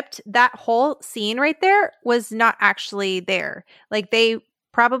script, that whole scene right there was not actually there. Like, they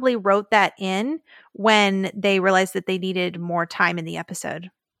probably wrote that in when they realized that they needed more time in the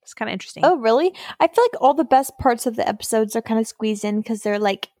episode. It's kind of interesting. Oh, really? I feel like all the best parts of the episodes are kind of squeezed in because they're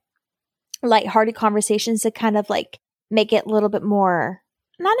like lighthearted conversations that kind of like make it a little bit more,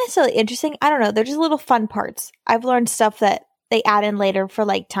 not necessarily interesting. I don't know. They're just little fun parts. I've learned stuff that they add in later for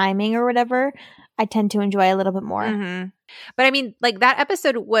like timing or whatever. I tend to enjoy a little bit more. Mm-hmm. But I mean, like that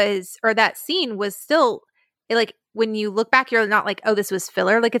episode was, or that scene was still like, when you look back, you're not like, oh, this was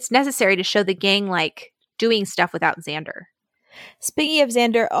filler. Like, it's necessary to show the gang like doing stuff without Xander. Speaking of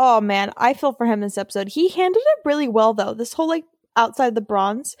Xander, oh man, I feel for him this episode. He handled it really well though. This whole like outside the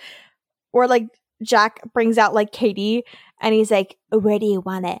bronze where like Jack brings out like Katie and he's like, where do you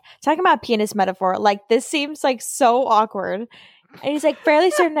want it? Talking about penis metaphor. Like this seems like so awkward. And he's like,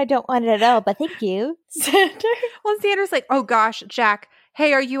 fairly certain I don't want it at all, but thank you. Xander? Well, Xander's like, oh gosh, Jack,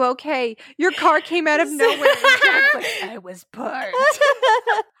 hey, are you okay? Your car came out of nowhere. And Jack's like, I was parked.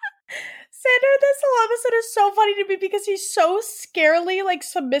 Xander, this whole episode is so funny to me because he's so scarily like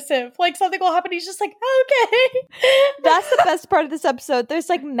submissive. Like something will happen, he's just like, okay. That's the best part of this episode. There's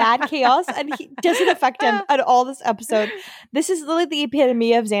like mad chaos and he doesn't affect him at all this episode. This is literally the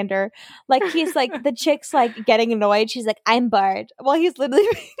epitome of Xander. Like he's like, the chick's like getting annoyed. She's like, I'm bored. While he's literally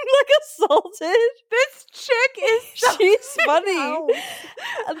being like assaulted. This chick is so She's funny.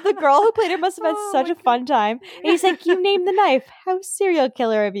 The girl who played her must have had such a fun time. And he's like, you named the knife. How serial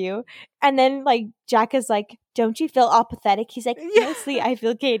killer of you. And then, like, Jack is like, don't you feel apathetic? He's like, mostly I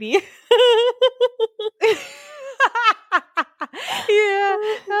feel Katie. Yeah.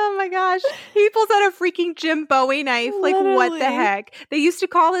 Oh my gosh. He pulls out a freaking Jim Bowie knife. Like, Literally. what the heck? They used to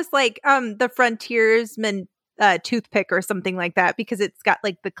call this, like, the frontiersman toothpick or something like that because it's got,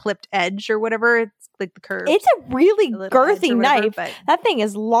 like, the clipped edge or whatever. It's, like, the curve. It's a really girthy knife. But That thing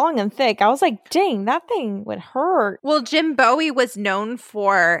is long and thick. I was like, dang, that thing would hurt. well, Jim Bowie was known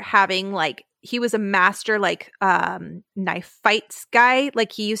for having like he was a master like knife fights guy.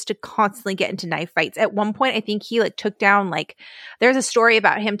 Like he used to constantly get into knife fights. At one point, I think he like took down like there's a story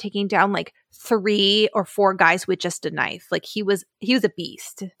about him taking down like 3 or 4 guys with just a knife. Like he was a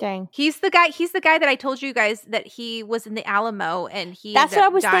beast. Dang. He's the guy that I told you guys that he was in the Alamo and he That's ended what I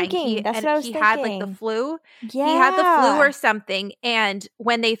up was dying. thinking. He had like the flu. Yeah. He had the flu or something. And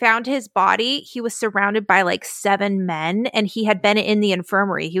when they found his body, he was surrounded by like 7 men and he had been in the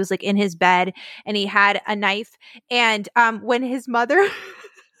infirmary. He was like in his bed and he had a knife. And when his mother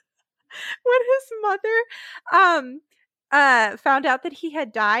found out that he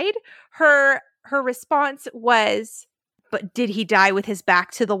had died, her response was, but did he die with his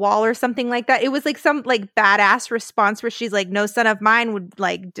back to the wall or something like that? It was like some like badass response where she's like, no son of mine would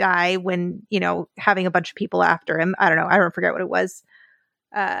like die when, you know, having a bunch of people after him. I don't know. I don't forget what it was.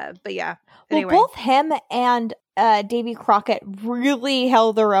 But yeah. Anyway. Well, both him and Davy Crockett really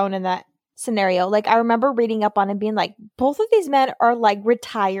held their own in that scenario. Like I remember reading up on it being like, both of these men are like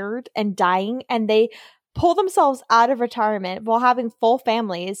retired and dying and they pull themselves out of retirement while having full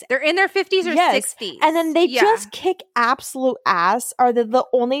families. They're in their 50s or 60s. And then they just kick absolute ass. Are the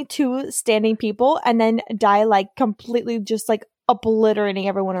only 2 standing people and then die like completely just like obliterating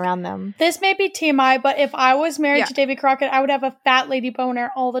everyone around them. This may be TMI, but if I was married to Davy Crockett, I would have a fat lady boner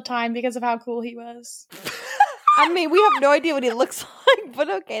all the time because of how cool he was. I mean, we have no idea what he looks like, but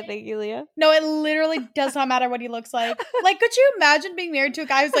okay, thank you, Leah. No, it literally does not matter what he looks like. Like, could you imagine being married to a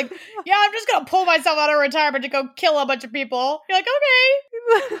guy who's like, yeah, I'm just gonna pull myself out of retirement to go kill a bunch of people? You're like,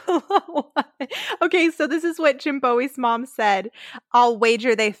 okay. Okay, so this is what Jim Bowie's mom said. I'll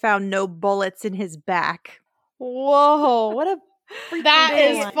wager they found no bullets in his back. Whoa, what a That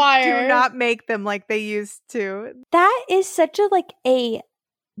is fire. Do not make them like they used to. That is such a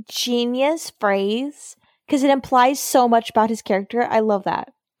genius phrase because it implies so much about his character. I love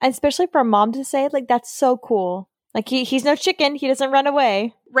that. And especially for a mom to say it, like, that's so cool. Like, he's no chicken. He doesn't run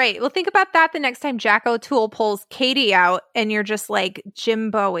away. Right. Well, think about that the next time Jack O'Toole pulls Katie out and you're just like,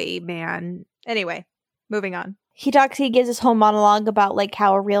 Jim Bowie, man. Anyway, moving on. He gives his whole monologue about, like,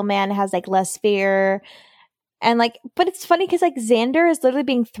 how a real man has, like, less fear. And, like, but it's funny because, like, Xander is literally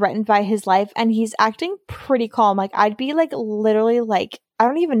being threatened by his life and he's acting pretty calm. Like, I'd be, like, literally, like, I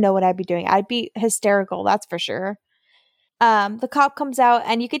don't even know what I'd be doing. I'd be hysterical, that's for sure. The cop comes out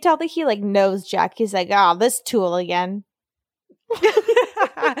and you could tell that he, like, knows Jack. He's like, oh, this tool again.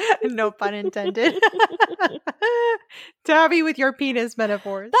 No pun intended. Tabby with your penis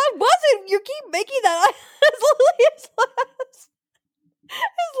metaphors. That wasn't, you keep making that his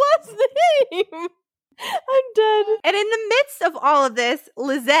last name. I'm dead. And in the midst of all of this,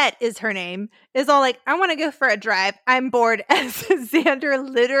 Lizette is her name, is all like, I want to go for a drive. I'm bored, as Xander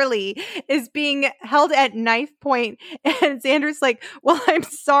literally is being held at knife point. And Xander's like, well, I'm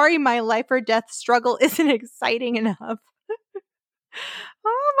sorry my life or death struggle isn't exciting enough.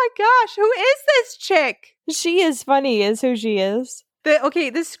 Oh my gosh, who is this chick? She is funny, is who she is.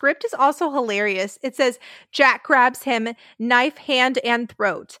 The script is also hilarious. It says, Jack grabs him, knife, hand, and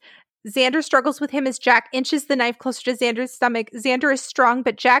throat. Xander struggles with him as Jack inches the knife closer to Xander's stomach. Xander is strong,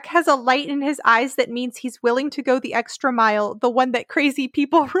 but Jack has a light in his eyes that means he's willing to go the extra mile, the one that crazy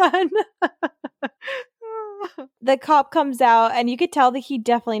people run. The cop comes out, and you could tell that he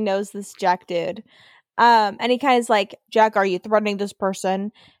definitely knows this Jack dude. And he kind of is like, Jack, are you threatening this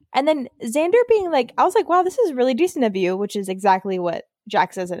person? And then Xander being like, I was like, wow, this is really decent of you, which is exactly what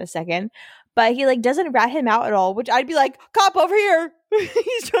Jack says in a second. But he, like, doesn't rat him out at all, which I'd be like, cop, over here.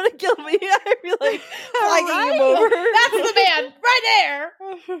 He's trying to kill me. I'd be like, flagging him over. That's the man right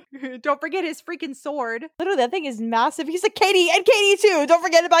there. Don't forget his freaking sword. Literally, that thing is massive. He's like, Katie, and Katie too. Don't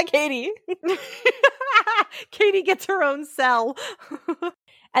forget about Katie. Katie gets her own cell.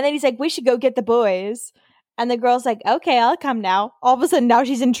 And then he's like, we should go get the boys. And the girl's like, okay, I'll come now. All of a sudden, now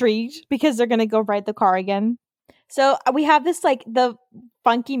she's intrigued because they're going to go ride the car again. So we have this, like, the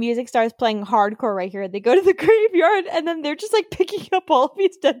funky music starts playing hardcore right here. They go to the graveyard and then they're just, like, picking up all of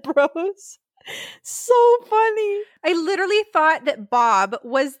these dead bros. So funny. I literally thought that Bob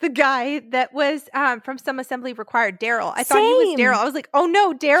was the guy that was from Some Assembly Required, Daryl. I thought he was Daryl. I was like, oh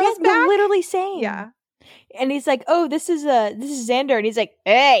no, Daryl's back? Literally same. Yeah. And he's like, oh, this is Xander. And he's like,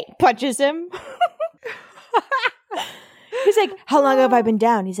 hey, punches him. He's like, how long have I been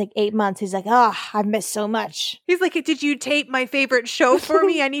down? He's like, 8 months. He's like, I've missed so much. He's like, did you tape my favorite show for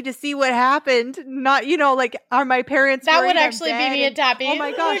me? I need to see what happened. Not, like, are my parents That would actually be me and Tappy. Oh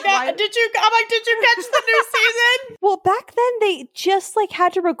my gosh. Did you catch the new season? Well, back then they just, like,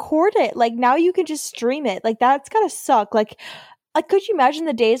 had to record it. Like, now you can just stream it. Like, that's gotta suck. Like, could you imagine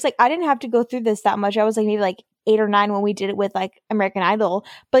the days? Like, I didn't have to go through this that much. I was, like, maybe, like, 8 or 9 when we did it with, like, American Idol.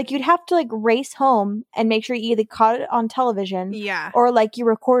 But, like, you'd have to, like, race home and make sure you either caught it on television. Yeah. Or, like, you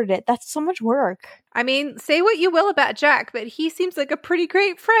recorded it. That's so much work. I mean, say what you will about Jack, but he seems like a pretty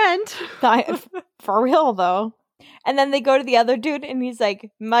great friend. For real, though. And then they go to the other dude, and he's like,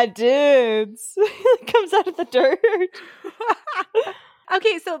 my dudes. He comes out of the dirt.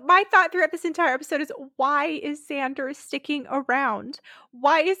 Okay, so my thought throughout this entire episode is, why is Xander sticking around?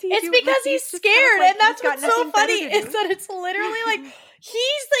 Why is he? It's because he's scared, and that's what's so funny is that it's literally like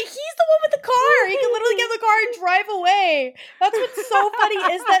he's the one with the car. He can literally get in the car and drive away. That's what's so funny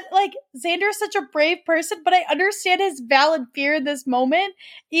is that, like, Xander's such a brave person, but I understand his valid fear in this moment.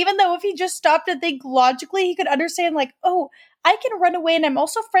 Even though if he just stopped to think logically, he could understand, like, oh, I can run away and I'm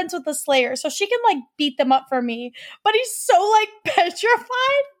also friends with the Slayer, so she can, like, beat them up for me. But he's so, like,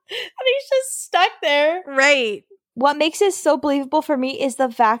 petrified and he's just stuck there. Right. What makes it so believable for me is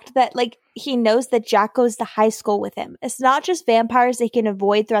the fact that, like, he knows that Jack goes to high school with him. It's not just vampires they can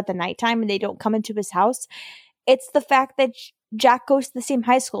avoid throughout the nighttime and they don't come into his house. It's the fact that Jack goes to the same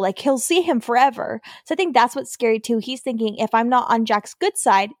high school. Like, he'll see him forever. So I think that's what's scary, too. He's thinking, if I'm not on Jack's good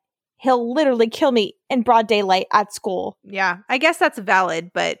side, he'll literally kill me in broad daylight at school. Yeah, I guess that's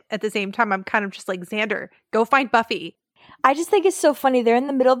valid, but at the same time, I'm kind of just like, Xander, go find Buffy. I just think it's so funny. They're in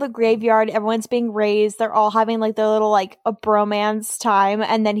the middle of the graveyard. Everyone's being raised. They're all having like their little like a bromance time.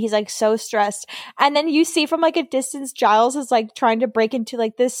 And then he's like so stressed. And then you see from like a distance, Giles is like trying to break into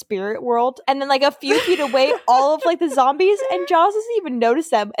like this spirit world. And then like a few feet away, all of like the zombies, and Giles doesn't even notice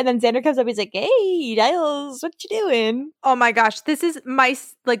them. And then Xander comes up. He's like, "Hey, Giles, what you doing?" Oh my gosh. This is my,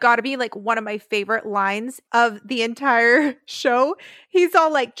 like, gotta be like one of my favorite lines of the entire show. He's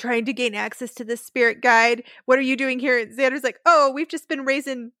all like trying to gain access to the spirit guide. What are you doing here? And Xander's like, oh, we've just been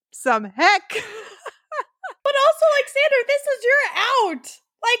raising some heck. But also, like, Xander, this is your out.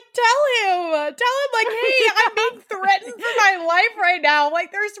 Like, tell him, like, hey, I'm being threatened for my life right now.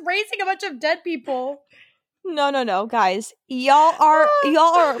 Like, they're raising a bunch of dead people. No, guys. Y'all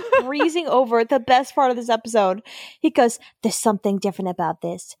are breezing over the best part of this episode. He goes, "There's something different about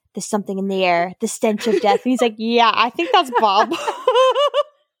this. There's something in the air. The stench of death." And he's like, "Yeah, I think that's Bob."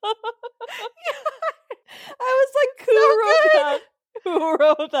 I was like, Who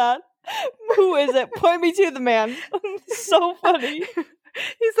wrote that? Who is it? Point me to the man. So funny.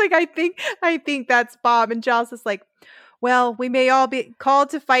 He's like, I think that's Bob. And Giles is like, well, we may all be called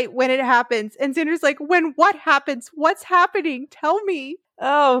to fight when it happens. And Xander's like, when what happens? What's happening? Tell me.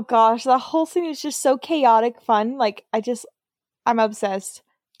 Oh gosh, the whole scene is just so chaotic fun. Like, I'm obsessed.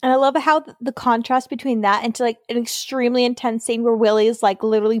 And I love how the contrast between that and to like an extremely intense scene where Willie is like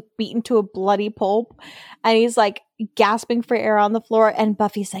literally beaten to a bloody pulp and he's like gasping for air on the floor, and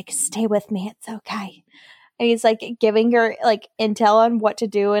Buffy's like, "Stay with me, it's okay." And he's like giving her like intel on what to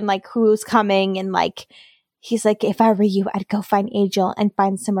do and like who's coming, and like he's like, "If I were you, I'd go find Angel and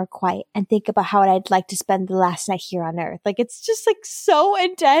find somewhere quiet and think about how I'd like to spend the last night here on Earth." Like, it's just like so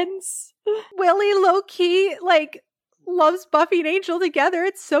intense. Willie low-key like loves Buffy and Angel together.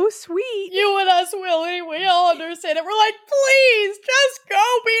 It's so sweet. You and us, Willie, we all understand it. We're like, please, just go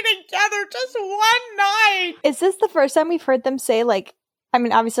be together just one night. Is this the first time we've heard them say, like, I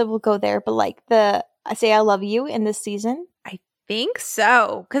mean, obviously we'll go there, but like the "I love you" in this season? I think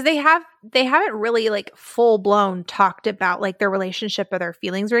so, because they haven't really like full blown talked about like their relationship or their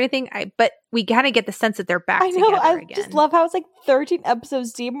feelings or anything. But we kind of get the sense that they're back together again. I just love how it's like 13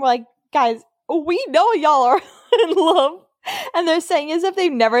 episodes deep. And we're like, guys, we know y'all are in love, and they're saying as if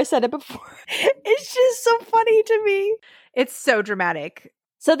they've never said it before. It's just so funny to me. It's so dramatic.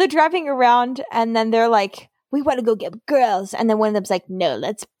 So they're driving around, and then they're like, "We want to go get girls," and then one of them's like, "No,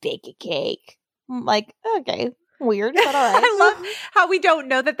 let's bake a cake." I'm like, okay, weird, but all right. I love how we don't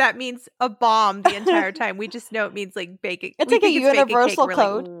know that means a bomb the entire time. We just know it means like baking. It's like a universal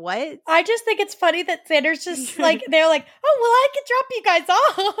code. Like, what? I just think it's funny that Xander's just like, they're like, "Oh, well, I can drop you guys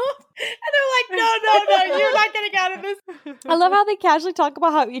off." And they're like, no, you're not getting out of this. I love how they casually talk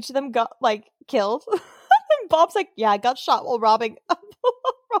about how each of them got like killed. And Bob's like, "Yeah, I got shot while robbing."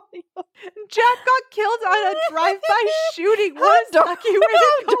 Jack got killed on a drive-by shooting. What a dark way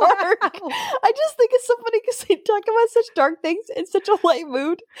to go out. I just think it's so funny because they talk about such dark things in such a light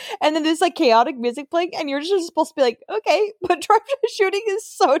mood, and then there's like chaotic music playing, and you're just supposed to be like, okay, but drive-by shooting is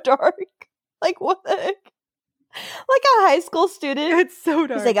so dark. Like, what the heck? Like a high school student. It's so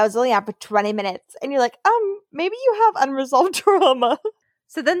dark. He's like, "I was only out for 20 minutes. And you're like, maybe you have unresolved trauma.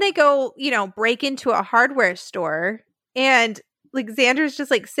 So then they go, break into a hardware store, and like Xander's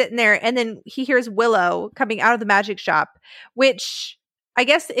just like sitting there, and then he hears Willow coming out of the magic shop, which I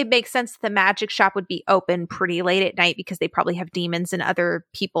guess it makes sense the magic shop would be open pretty late at night because they probably have demons and other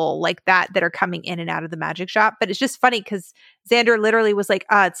people like that are coming in and out of the magic shop. But it's just funny because Xander literally was like,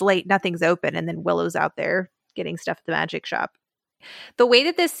 "It's late, nothing's open," and then Willow's out there getting stuff at the magic shop. The way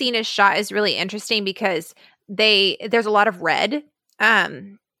that this scene is shot is really interesting because there's a lot of red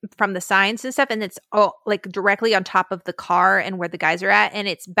from the signs and stuff, and it's all like directly on top of the car and where the guys are at, and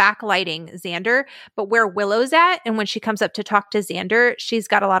it's backlighting Xander. But where Willow's at, and when she comes up to talk to Xander, she's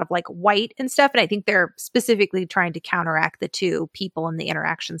got a lot of like white and stuff, and I think they're specifically trying to counteract the two people and the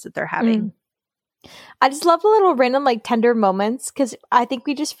interactions that they're having. I just love the little random like tender moments because I think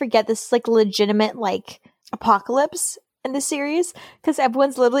we just forget this like legitimate like apocalypse in the series because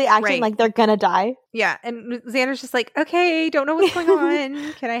everyone's literally acting like they're gonna die. Yeah, and Xander's just like, "Okay, don't know what's going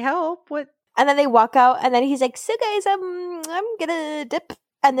on. Can I help? What?" And then they walk out, and then he's like, "So guys, I'm gonna dip."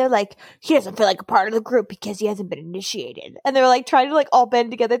 And they're like, "He doesn't feel like a part of the group because he hasn't been initiated." And they're like trying to like all band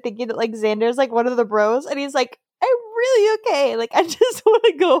together, thinking that like Xander's like one of the bros, and he's like, "I'm really okay. Like, I just want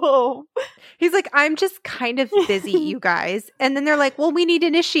to go home." He's like, "I'm just kind of busy, you guys." And then they're like, "Well, we need to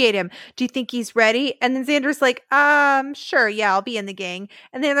initiate him. Do you think he's ready?" And then Xander's like, sure. Yeah, I'll be in the gang."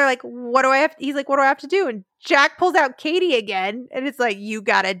 And then they're like, "What do I have?" He's like, "What do I have to do?" And Jack pulls out Katie again. And it's like, "You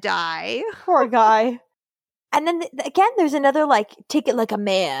gotta die." Poor guy. And then again, there's another like, "Take it like a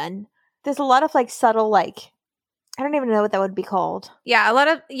man." There's a lot of like subtle like I don't even know what that would be called. Yeah, a lot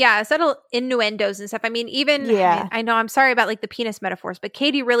of subtle innuendos and stuff. I mean, even I know I'm sorry about like the penis metaphors, but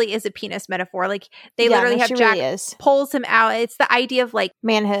Katie really is a penis metaphor. Like they literally have Jack really pulls him out. It's the idea of like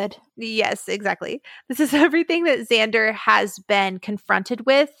manhood. Yes, exactly. This is everything that Xander has been confronted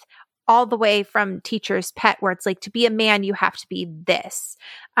with all the way from Teacher's Pet, where it's like, to be a man, you have to be this.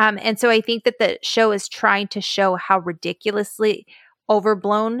 And so I think that the show is trying to show how ridiculously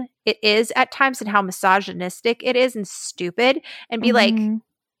overblown it is at times and how misogynistic it is and stupid, and be like,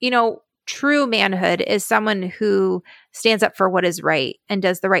 true manhood is someone who stands up for what is right and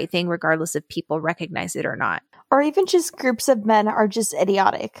does the right thing regardless if people recognize it or not. Or even just groups of men are just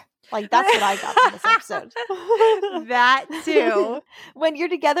idiotic. Like, that's what I got from this episode. That too. When you're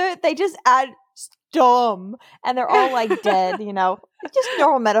together, they just add dumb and they're all like dead, Just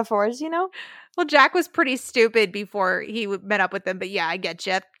normal metaphors, Well, Jack was pretty stupid before he met up with them, but yeah, I get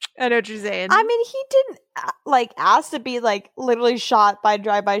you. I know what you're saying. I mean, he didn't ask to be literally shot by a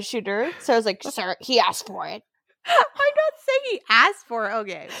drive-by shooter. So I was like, sir, he asked for it. I'm not saying he asked for it.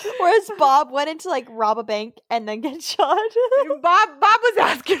 Okay. Whereas Bob went into rob a bank and then get shot. Bob was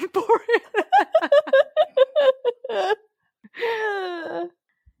asking for it.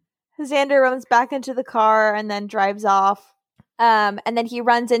 Xander runs back into the car and then drives off. And then he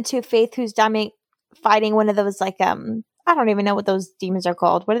runs into Faith, who's fighting one of those I don't even know what those demons are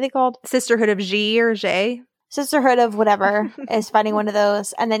called. What are they called? Sisterhood of G or J? Sisterhood of whatever is fighting one of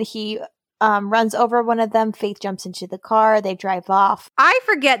those. And then he runs over one of them. Faith jumps into the car. They drive off. I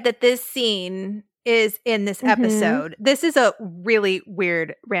forget that this scene is in this episode. This is a really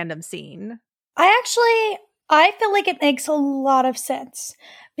weird random scene. I feel like it makes a lot of sense,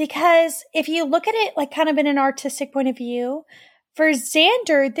 because if you look at it kind of in an artistic point of view, for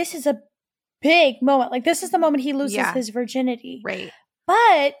Xander, this is a big moment. This is the moment he loses his virginity. Right.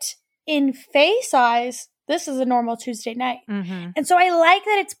 But in Faith's eyes, this is a normal Tuesday night. Mm-hmm. And so I like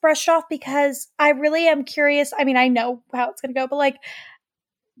that it's brushed off, because I really am curious. I mean, I know how it's going to go, but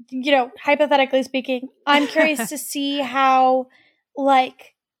hypothetically speaking, I'm curious to see how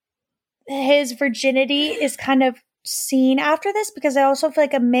his virginity is kind of seen after this, because I also feel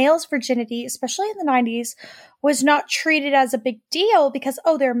like a male's virginity, especially in the 90s, was not treated as a big deal because,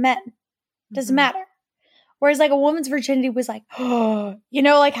 they're men. Doesn't matter. Whereas a woman's virginity was how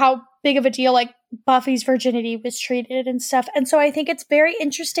big of a deal Buffy's virginity was treated and stuff. And so I think it's very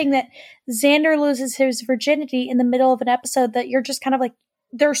interesting that Xander loses his virginity in the middle of an episode that you're just kind of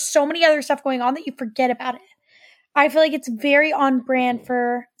there's so many other stuff going on that you forget about it. I feel like it's very on brand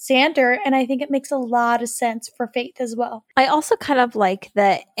for Xander, and I think it makes a lot of sense for Faith as well. I also kind of like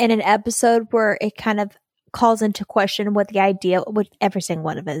that in an episode where it kind of calls into question what the idea, with every single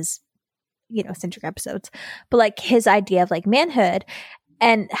one of his, centric episodes, but his idea of manhood,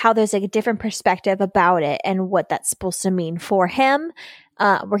 and how there's a different perspective about it and what that's supposed to mean for him,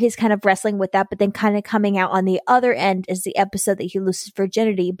 where he's kind of wrestling with that, but then kind of coming out on the other end is the episode that he loses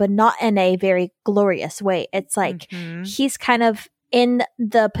virginity, but not in a very glorious way. It's he's kind of in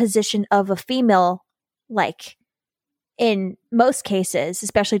the position of a female, in most cases,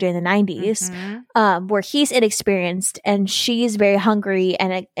 especially during the 90s, where he's inexperienced and she's very hungry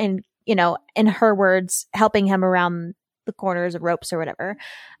and in her words, helping him around the corners of ropes or whatever,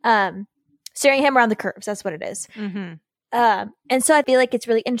 steering him around the curves. That's what it is. Mm-hmm. And so I feel like it's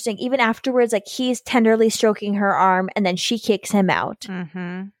really interesting. Even afterwards, he's tenderly stroking her arm and then she kicks him out.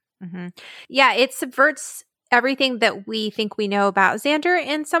 Mm-hmm. Mm-hmm. Yeah, it subverts everything that we think we know about Xander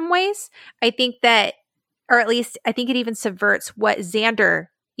in some ways. I think that, or at least I think it even subverts what Xander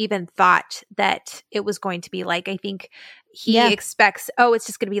even thought that it was going to be like. I think he expects, it's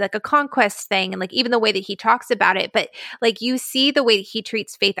just going to be a conquest thing. And even the way that he talks about it, but you see the way that he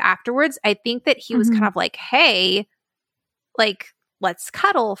treats Faith afterwards, I think that he was kind of hey, let's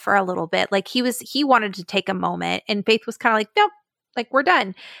cuddle for a little bit. He wanted to take a moment, and Faith was kind of nope, we're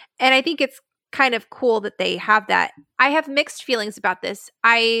done. And I think it's kind of cool that they have that. I have mixed feelings about this.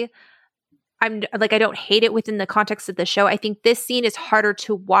 I'm I don't hate it within the context of the show. I think this scene is harder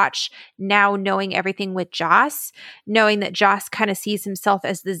to watch now, knowing everything with Joss, knowing that Joss kind of sees himself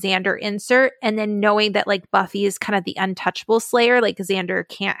as the Xander insert, and then knowing that Buffy is kind of the untouchable slayer, Xander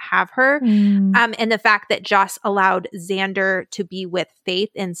can't have her. And the fact that Joss allowed Xander to be with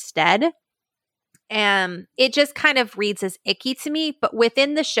Faith instead. It just kind of reads as icky to me. But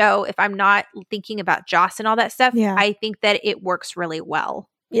within the show, if I'm not thinking about Joss and all that stuff, I think that it works really well.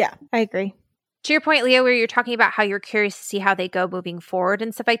 Yeah, I agree. To your point, Leah, where you're talking about how you're curious to see how they go moving forward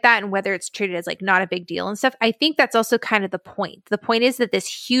and stuff like that, and whether it's treated as like not a big deal and stuff, I think that's also kind of the point. The point is that this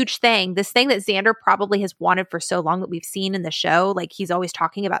huge thing, this thing that Xander probably has wanted for so long that we've seen in the show, like he's always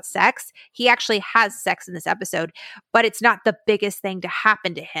talking about sex, he actually has sex in this episode, but it's not the biggest thing to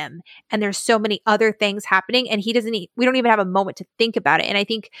happen to him. And there's so many other things happening, and we don't even have a moment to think about it. And I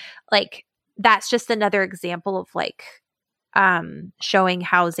think like that's just another example of like, showing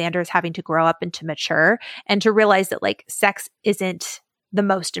how Xander is having to grow up and to mature and to realize that like sex isn't the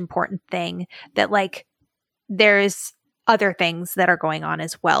most important thing, that like there's other things that are going on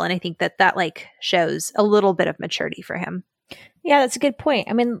as well. And I think that like shows a little bit of maturity for him. Yeah, that's a good point.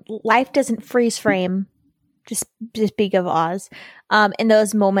 I mean, life doesn't freeze frame. Just speak of Oz. In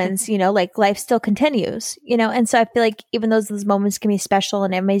those moments, you know, like life still continues, you know? And so I feel like even though those moments can be special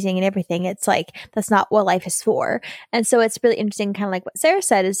and amazing and everything, it's like, that's not what life is for. And so it's really interesting, kind of like what Sarah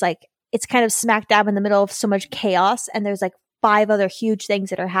said, is like, it's kind of smack dab in the middle of so much chaos. And there's like 5 other huge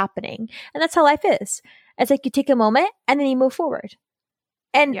things that are happening. And that's how life is. It's like you take a moment and then you move forward.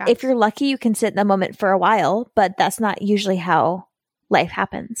 And if you're lucky, you can sit in the moment for a while, but that's not usually how life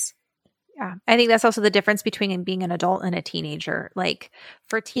happens. Yeah. I think that's also the difference between being an adult and a teenager. Like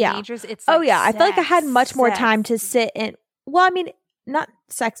for teenagers, it's like I feel like I had much more time to sit in. Well, I mean, not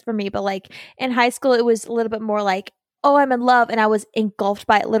sex for me, but like in high school, it was a little bit more like, oh, I'm in love. And I was engulfed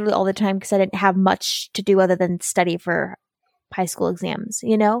by it literally all the time because I didn't have much to do other than study for high school exams,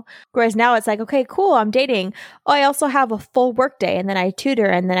 you know? Whereas now it's like, okay, cool, I'm dating. Oh, I also have a full work day, and then I tutor,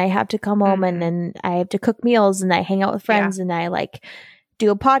 and then I have to come home and then I have to cook meals, and I hang out with friends, and I like do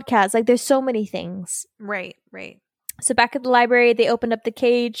a podcast. Like there's so many things. Right. So back at the library, they opened up the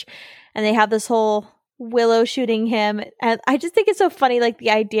cage and they have this whole Willow shooting him. And I just think it's so funny, like the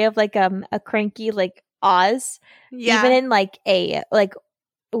idea of like a cranky like Oz. Yeah. Even in like a like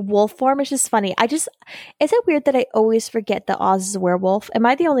wolf form. It's just funny. Is it weird that I always forget that Oz is a werewolf? Am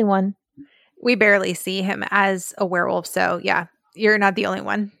I the only one? We barely see him as a werewolf, so yeah, you're not the only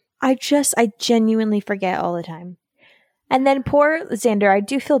one. I genuinely forget all the time. And then poor Xander, I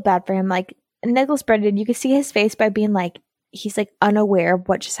do feel bad for him. Like Nicholas Brendan, you can see his face by being like, he's like unaware of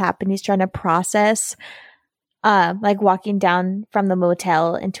what just happened. He's trying to process, like walking down from the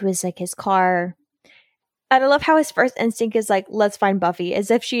motel into his car. And I love how his first instinct is like, let's find Buffy,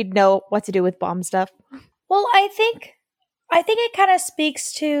 as if she'd know what to do with bomb stuff. Well, I think it kind of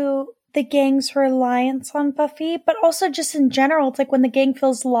speaks to the gang's reliance on Buffy, but also just in general, it's like when the gang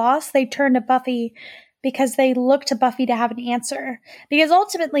feels lost, they turn to Buffy because they look to Buffy to have an answer. Because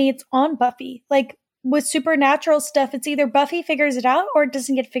ultimately, it's on Buffy. Like, with supernatural stuff, it's either Buffy figures it out or it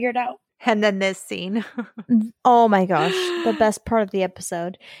doesn't get figured out. And then this scene. Oh my gosh. The best part of the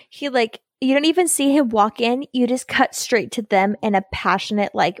episode. He you don't even see him walk in. You just cut straight to them in a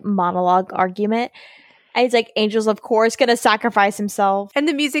passionate, like, monologue argument. And he's like, Angel's, of course, gonna sacrifice himself. And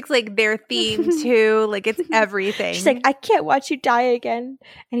the music's like their theme, too. Like, it's everything. She's like, I can't watch you die again.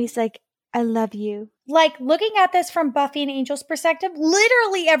 And he's like, I love you. Like, looking at this from Buffy and Angel's perspective,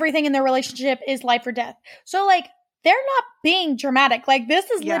 literally everything in their relationship is life or death. So, like, they're not being dramatic. Like, this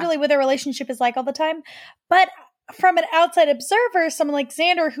is literally what their relationship is like all the time. But from an outside observer, someone like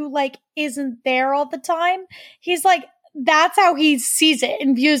Xander, who, like, isn't there all the time, he's like, that's how he sees it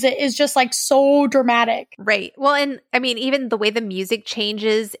and views it, is just, like, so dramatic. Right. Well, and, I mean, even the way the music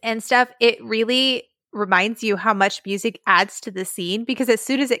changes and stuff, it really reminds you how much music adds to the scene, because as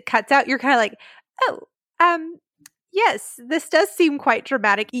soon as it cuts out, you're kind of like, oh, yes, this does seem quite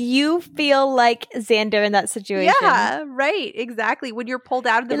dramatic. You feel like Xander in that situation. Yeah, right. Exactly. When you're pulled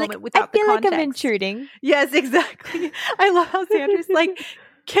out of the moment without the context. I feel like I'm intruding. Yes, exactly. I love how Xander's like,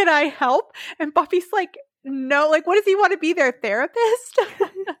 can I help? And Buffy's like, no. Like, what does he want to be, their therapist?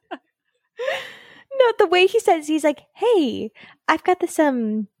 No, the way he says, he's like, hey, I've got this,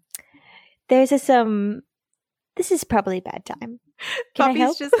 there's this, this is probably a bad time. Can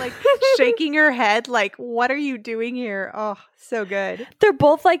Buffy's just like shaking her head like, what are you doing here? Oh, so good. They're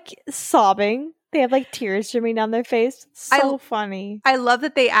both like sobbing. They have like tears streaming down their face. So funny. I love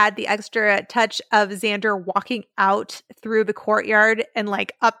that they add the extra touch of Xander walking out through the courtyard and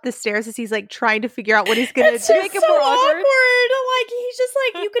like up the stairs as he's like trying to figure out what he's going to do. Make it more awkward. Like, he's just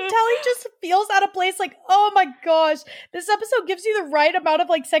like, you can tell he just feels out of place. Like, oh my gosh, this episode gives you the right amount of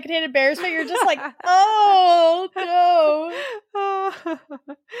like secondhand embarrassment. You're just like, oh no.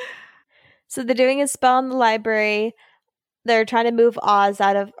 So they're doing a spell in the library. They're trying to move Oz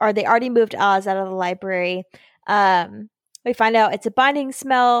out of, or they already moved Oz out of the library. We find out it's a binding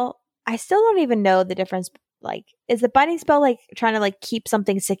spell. I still don't even know the difference. Like, is the binding spell like trying to like keep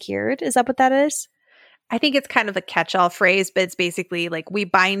something secured? Is that what that is? I think it's kind of a catch-all phrase, but it's basically like we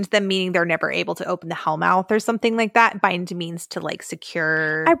bind them, meaning they're never able to open the Hellmouth or something like that. Bind means to like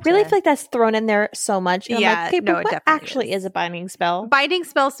secure. I really feel like that's thrown in there so much. And Yeah, I'm like, okay, no, but it what definitely actually is a binding spell? Binding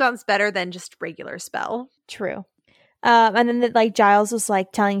spell sounds better than just regular spell. True. And then like Giles was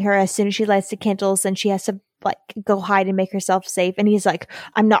like telling her as soon as she lights the candles, then she has to like go hide and make herself safe. And he's like,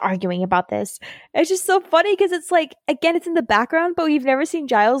 I'm not arguing about this. It's just so funny because it's like, again, it's in the background, but we've never seen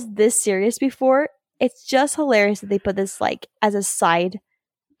Giles this serious before. It's just hilarious that they put this like as a side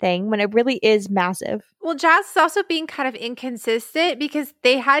thing when it really is massive. Well, Giles is also being kind of inconsistent because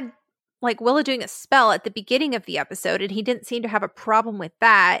they had like Willow doing a spell at the beginning of the episode and he didn't seem to have a problem with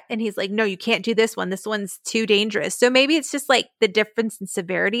that. And he's like, no, you can't do this one. This one's too dangerous. So maybe it's just like the difference in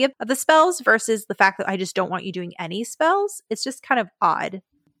severity of the spells versus the fact that I just don't want you doing any spells. It's just kind of odd.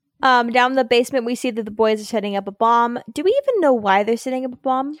 Down in the basement, we see that the boys are setting up a bomb. Do we even know why they're setting up a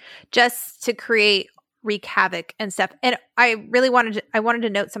bomb? Just to wreak havoc and stuff. And I wanted to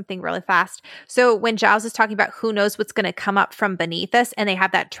note something really fast. So when Giles is talking about who knows what's going to come up from beneath us, and they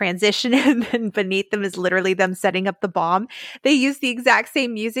have that transition and then beneath them is literally them setting up the bomb, they use the exact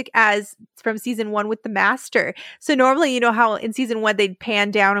same music as from season 1 with the Master. So normally, you know how in season 1 they'd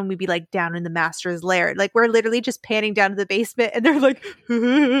pan down and we'd be like down in the Master's lair. Like we're literally just panning down to the basement and they're like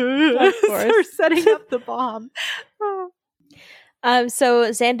they're setting up the bomb.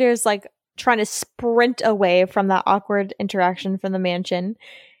 So Xander's like trying to sprint away from that awkward interaction from the mansion.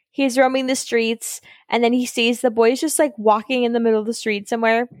 He's roaming the streets, and then he sees the boys just like walking in the middle of the street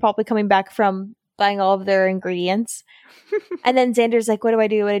somewhere, probably coming back from buying all of their ingredients. And then Xander's like, what do I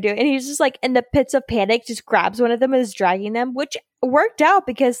do? What do I do? And he's just like in the pits of panic, just grabs one of them and is dragging them, which worked out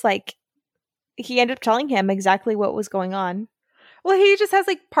because like he ended up telling him exactly what was going on. Well, he just has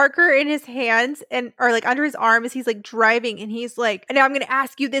like Parker in his hands or like under his arm as he's like driving, and he's like, now I'm going to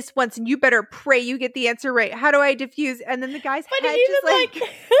ask you this once and you better pray you get the answer right. How do I defuse? And then the guy's head just like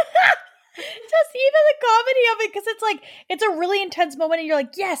just even the comedy of it, because it's like it's a really intense moment and you're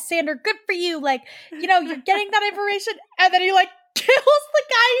like, yes, Xander, good for you, like, you know, you're getting that information, and then he like kills the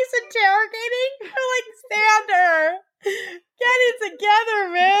guy he's interrogating. You're like, Xander, get it together,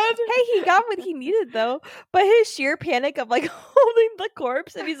 man. Hey, he got what he needed though, but his sheer panic of like holding the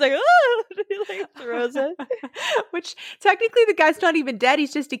corpse, and he's like, oh, he like throws it. Which technically the guy's not even dead,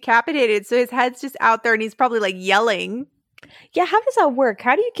 he's just decapitated, so his head's just out there and he's probably like yelling. Yeah, how does that work?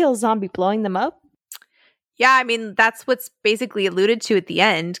 How do you kill a zombie? Blowing them up? Yeah, I mean, that's what's basically alluded to at the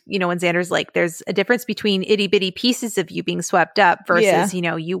end. You know, when Xander's like, there's a difference between itty bitty pieces of you being swept up versus, you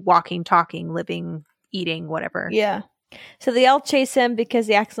know, you walking, talking, living, eating, whatever. Yeah. So they all chase him because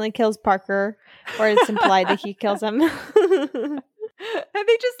he accidentally kills Parker, or it's implied that he kills him. And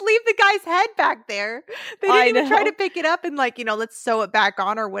they just leave the guy's head back there. They didn't even try to pick it up and like, you know, let's sew it back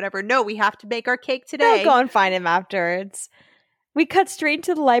on or whatever. No, we have to make our cake today. They'll go and find him afterwards. We cut straight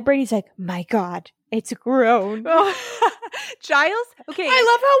into the library and he's like, my God, it's grown. Oh. Giles? Okay.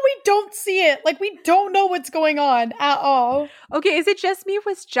 I love how we don't see it. Like, we don't know what's going on at all. Okay, is it just me?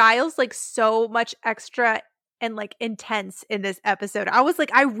 Was Giles like so much extra and like intense in this episode? I was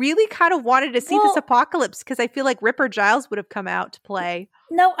like, I really kind of wanted to see this apocalypse because I feel like Ripper Giles would have come out to play.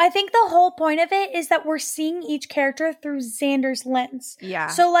 No, I think the whole point of it is that we're seeing each character through Xander's lens. Yeah.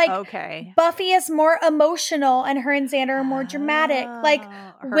 So like, okay, Buffy is more emotional and her and Xander are more dramatic. Like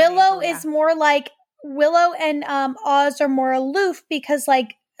Willow is more like, Willow and Oz are more aloof because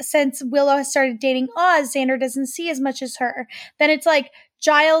like, since Willow has started dating Oz, Xander doesn't see as much as her. Then it's like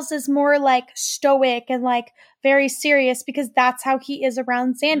Giles is more like stoic and like very serious because that's how he is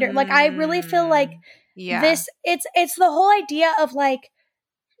around Xander. Like, I really feel like this, it's the whole idea of like,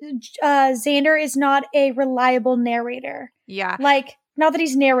 Xander is not a reliable narrator. Yeah. Like, not that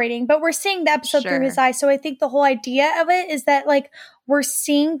he's narrating, but we're seeing the episode through his eyes. So I think the whole idea of it is that like, we're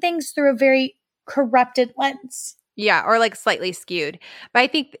seeing things through a very corrupted lens. Yeah, or like slightly skewed. But I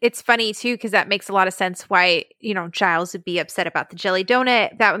think it's funny too, because that makes a lot of sense why, you know, Giles would be upset about the jelly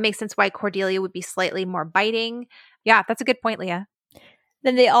donut. That would make sense why Cordelia would be slightly more biting. Yeah, that's a good point, Leah.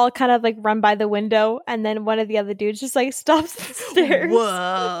 Then they all kind of like run by the window, and then one of the other dudes just like stops and stares.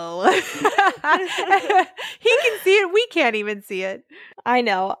 Whoa. He can see it. We can't even see it. I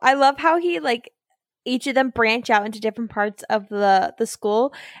know. I love how he like each of them branch out into different parts of the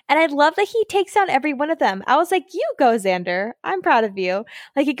school. And I love that he takes down every one of them. I was like, you go, Xander. I'm proud of you.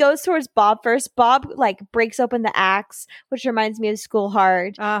 Like, he goes towards Bob first. Bob, like, breaks open the axe, which reminds me of School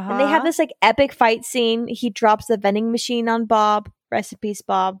Hard. And they have this, like, epic fight scene. He drops the vending machine on Bob. Rest in peace,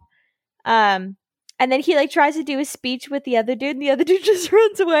 Bob. And then he, like, tries to do a speech with the other dude, and the other dude just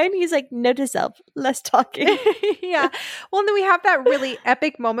runs away, and he's like, note to self, less talking. Yeah. Well, and then we have that really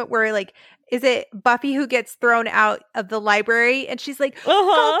epic moment where, like, is it Buffy who gets thrown out of the library and she's like, go for the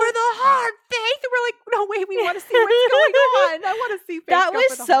heart, Faith. And we're like, no, wait, we want to see what's going on. I want to see Faith. That go was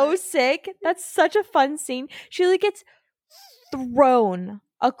for the so heart. sick. That's such a fun scene. She like gets thrown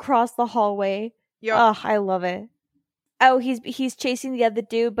across the hallway. Yep. Oh, I love it. Oh, he's chasing the other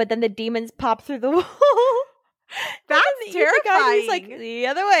dude, but then the demons pop through the wall. That's terrifying. He's like the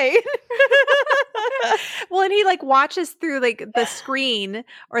other way. Well, and he like watches through like the screen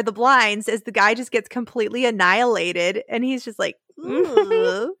or the blinds as the guy just gets completely annihilated, and he's just like,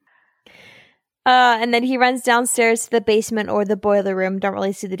 ooh. And then he runs downstairs to the basement or the boiler room. Don't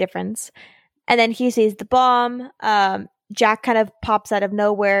really see the difference. And then he sees the bomb. Jack kind of pops out of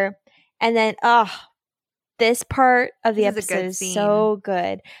nowhere, and then this part of the episode is so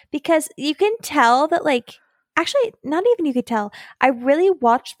good because you can tell that like. Actually, not even you could tell. I really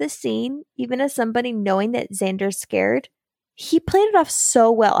watched this scene, even as somebody knowing that Xander's scared. He played it off so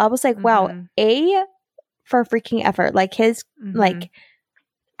well. I was like, wow, A, for freaking effort. Like his like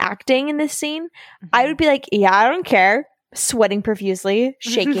acting in this scene, I would be like, yeah, I don't care. Sweating profusely,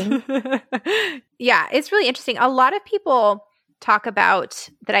 shaking. Yeah, it's really interesting. A lot of people talk about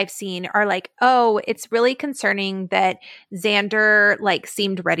that I've seen are like, oh, it's really concerning that Xander like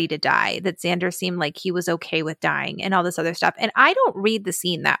seemed ready to die, that Xander seemed like he was okay with dying and all this other stuff. And I don't read the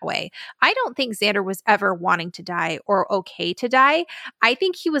scene that way. I don't think Xander was ever wanting to die or okay to die. I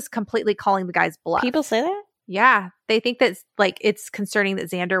think he was completely calling the guy's bluff. People say that? Yeah. They think that like it's concerning that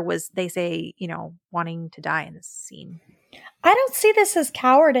Xander was, they say, you know, wanting to die in this scene. I don't see this as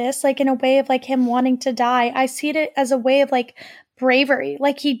cowardice, like in a way of like him wanting to die. I see it as a way of like bravery.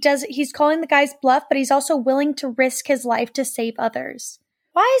 Like he's calling the guy's bluff, but he's also willing to risk his life to save others.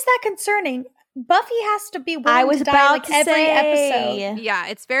 Why is that concerning? Buffy has to be willing to die like every episode. Yeah,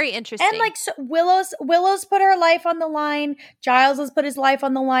 it's very interesting. And like so Willow's put her life on the line. Giles has put his life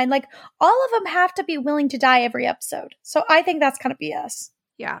on the line. Like all of them have to be willing to die every episode. So I think that's kind of BS.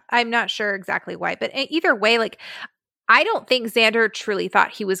 Yeah, I'm not sure exactly why, but either way, like I don't think Xander truly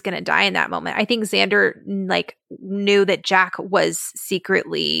thought he was going to die in that moment. I think Xander like knew that Jack was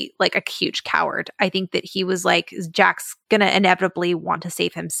secretly like a huge coward. I think that he was like, Jack's going to inevitably want to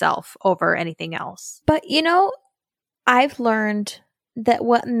save himself over anything else. But you know, I've learned that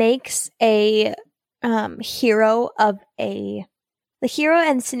what makes a hero of the hero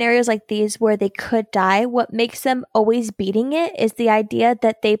in scenarios like these where they could die, what makes them always beating it is the idea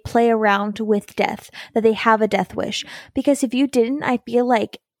that they play around with death, that they have a death wish. Because if you didn't, I feel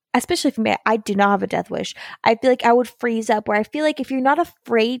like, especially for me, I do not have a death wish. I feel like I would freeze up, where I feel like if you're not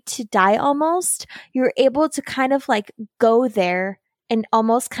afraid to die almost, you're able to kind of like go there and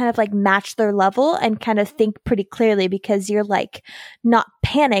almost kind of like match their level and kind of think pretty clearly because you're like not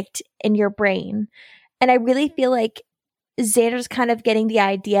panicked in your brain. And I really feel like Xander's kind of getting the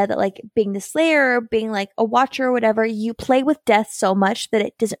idea that like being the Slayer, being like a Watcher or whatever, you play with death so much that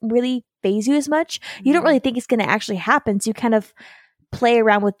it doesn't really phase you as much. You don't really think it's going to actually happen. So you kind of play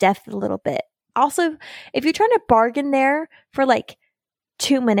around with death a little bit. Also, if you're trying to bargain there for like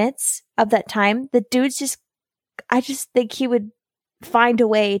 2 minutes of that time, the dude's I just think he would find a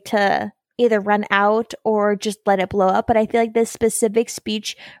way to either run out or just let it blow up. But I feel like this specific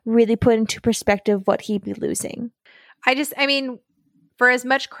speech really put into perspective what he'd be losing. I mean, for as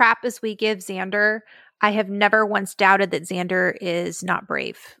much crap as we give Xander, I have never once doubted that Xander is not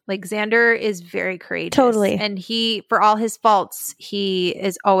brave. Like Xander is very courageous. Totally. And he, for all his faults, he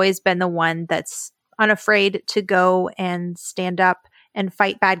has always been the one that's unafraid to go and stand up and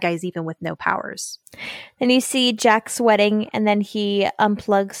fight bad guys even with no powers. And you see Jack sweating, and then he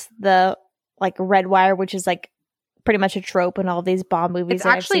unplugs the like red wire, which is like pretty much a trope in all these Bond movies. It's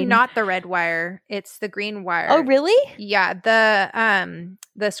actually not the red wire; it's the green wire. Oh, really? Yeah.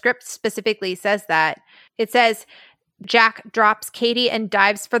 The script specifically says that. It says Jack drops Katie and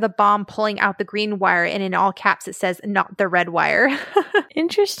dives for the bomb, pulling out the green wire, and in all caps it says "not the red wire."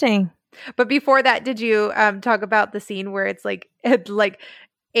 Interesting. But before that, did you talk about the scene where it's like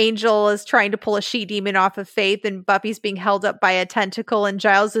Angel is trying to pull a she-demon off of Faith and Buffy's being held up by a tentacle and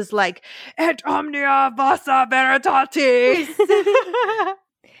Giles is like, Et omnia vasa veritatis.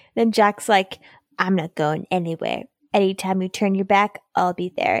 Then Jack's like, I'm not going anywhere. Anytime you turn your back, I'll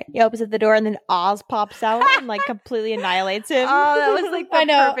be there. He opens up the door and then Oz pops out and like completely annihilates him. Oh, that was like the I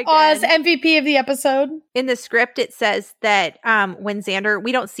know. perfect Oz, end. MVP of the episode. In the script, it says that when Xander,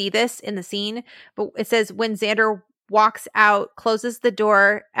 we don't see this in the scene, but it says when Xander walks out, closes the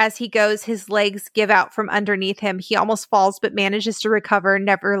door, as he goes, his legs give out from underneath him. He almost falls, but manages to recover,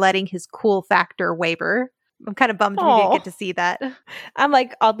 never letting his cool factor waver. I'm kind of bummed we didn't get to see that. I'm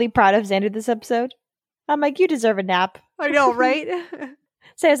like oddly proud of Xander this episode. I'm like, you deserve a nap. I know, right?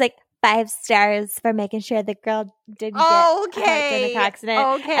 So I was like, 5 stars for making sure the girl didn't get hurt in a car accident.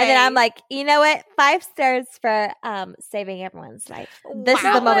 Okay. And then I'm like, you know what? 5 stars for saving everyone's life. This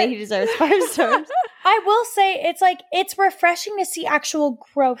is the moment he deserves 5 stars. I will say it's refreshing to see actual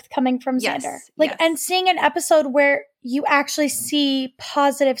growth coming from Xander. And seeing an episode where you actually see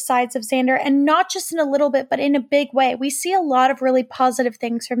positive sides of Xander, and not just in a little bit, but in a big way. We see a lot of really positive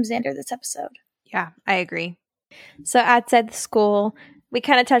things from Xander this episode. Yeah, I agree. So outside the school, we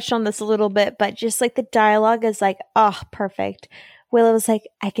kind of touched on this a little bit, but just like the dialogue is like, oh, perfect. Willow was like,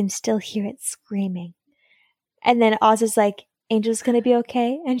 I can still hear it screaming. And then Oz is like, Angel's going to be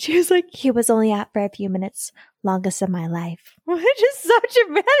okay. And she was like, he was only out for a few minutes, longest of my life. Which is so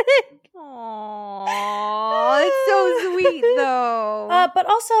dramatic. Aww, it's so sweet though. But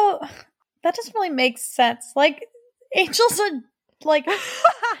also, that doesn't really make sense. Like, Angel's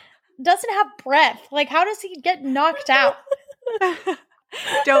doesn't have breath. Like, how does he get knocked out?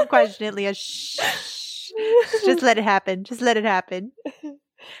 Don't question it, Leah. Shh. Just let it happen. Just let it happen.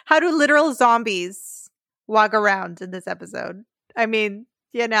 How do literal zombies walk around in this episode? I mean,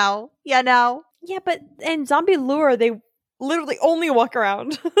 you know. Yeah, but in zombie lore, they literally only walk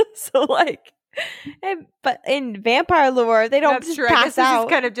around. So, like, but in vampire lore, they don't just pass out. This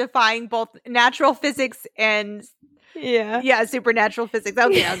is kind of defying both natural physics and supernatural physics.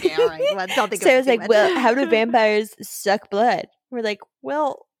 Okay, all right. Well, don't think so it's like, well, how do vampires suck blood? We're like,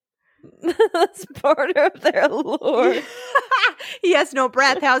 well, that's part of their lore. He has no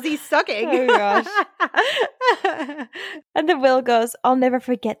breath. How's he sucking? Oh gosh. And then Will goes, I'll never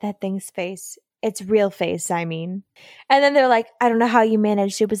forget that thing's face. Its real face, I mean. And then they're like, I don't know how you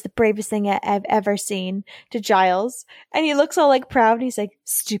managed. It was the bravest thing I've ever seen, to Giles. And he looks all like proud. And he's like,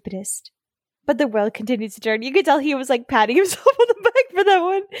 stupidest. But the world continues to turn. You could tell he was like patting himself on the back for that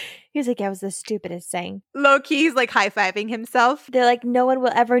one. He was like, that was the stupidest thing. Low key, he's like high-fiving himself. They're like, no one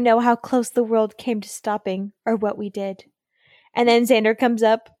will ever know how close the world came to stopping or what we did. And then Xander comes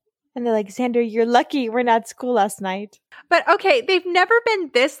up and they're like, Xander, you're lucky we're not at school last night. But okay, they've never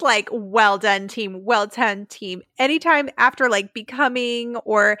been this like well done team. Anytime after like becoming,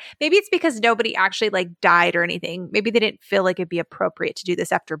 or maybe it's because nobody actually like died or anything. Maybe they didn't feel like it'd be appropriate to do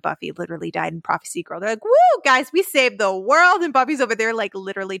this after Buffy literally died in Prophecy Girl. They're like, woo, guys, we saved the world. And Buffy's over there like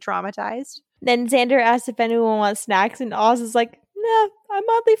literally traumatized. Then Xander asks if anyone wants snacks and Oz is like, nah, I'm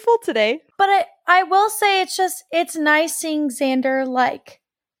oddly full today. But I will say it's nice seeing Xander like,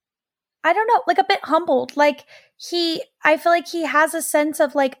 I don't know, like a bit humbled. Like I feel like he has a sense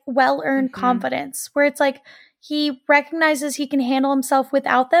of like well-earned confidence where it's like he recognizes he can handle himself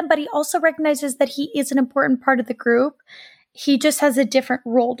without them, but he also recognizes that he is an important part of the group. He just has a different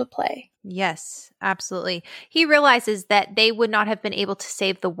role to play. Yes, absolutely. He realizes that they would not have been able to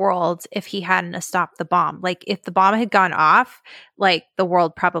save the world if he hadn't stopped the bomb. Like if the bomb had gone off, like the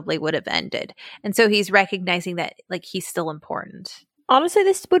world probably would have ended. And so he's recognizing that like he's still important. Honestly,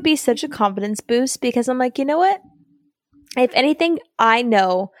 this would be such a confidence boost because I'm like, you know what? If anything, I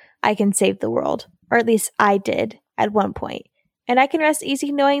know I can save the world, or at least I did at one point. And I can rest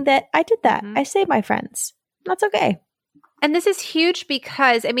easy knowing that I did that. I saved my friends. That's okay. And this is huge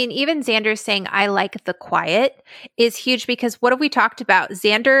because, I mean, even Xander saying, I like the quiet is huge because what have we talked about?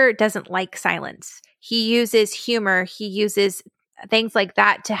 Xander doesn't like silence. He uses humor. He uses things like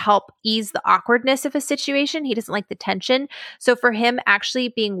that to help ease the awkwardness of a situation. He doesn't like the tension. So for him actually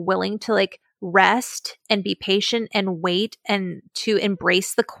being willing to like rest and be patient and wait and to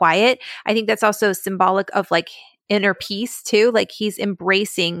embrace the quiet, I think that's also symbolic of like inner peace too. Like he's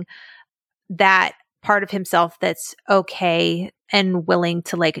embracing that part of himself that's okay and willing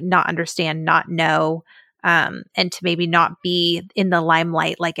to like not understand, not know, and to maybe not be in the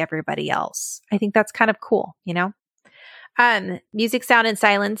limelight like everybody else. I think that's kind of cool, you know? Music, sound, and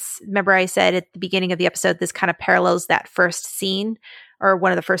silence. Remember I said at the beginning of the episode, this kind of parallels that first scene or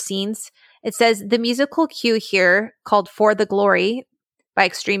one of the first scenes. It says the musical cue here called For the Glory by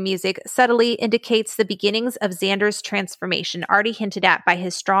Extreme Music subtly indicates the beginnings of Xander's transformation, already hinted at by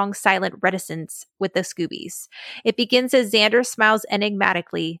his strong silent reticence with the Scoobies. It begins as Xander smiles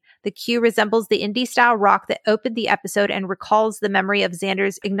enigmatically. The cue resembles the indie-style rock that opened the episode and recalls the memory of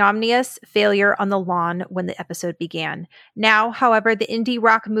Xander's ignominious failure on the lawn when the episode began. Now, however, the indie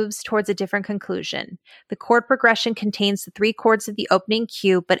rock moves towards a different conclusion. The chord progression contains the 3 chords of the opening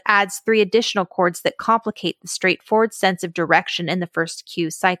cue, but adds 3 additional chords that complicate the straightforward sense of direction in the first first cue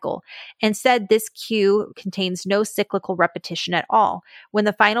cycle. Instead, this cue contains no cyclical repetition at all. When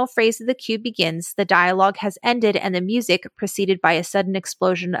the final phrase of the cue begins, the dialogue has ended and the music, preceded by a sudden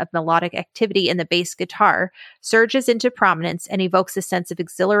explosion of melodic activity in the bass guitar, surges into prominence and evokes a sense of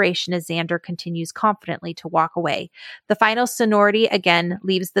exhilaration as Xander continues confidently to walk away. The final sonority again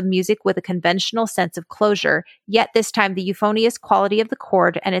leaves the music with a conventional sense of closure, yet this time the euphonious quality of the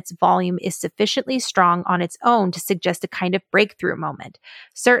chord and its volume is sufficiently strong on its own to suggest a kind of breakthrough moment.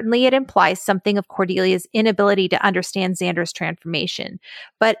 Certainly it implies something of Cordelia's inability to understand Xander's transformation,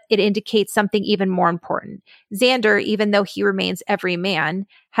 but it indicates something even more important. Xander, even though he remains every man,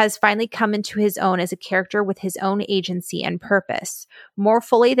 has finally come into his own as a character with his own agency and purpose. More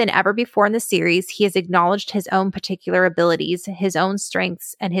fully than ever before in the series, he has acknowledged his own particular abilities, his own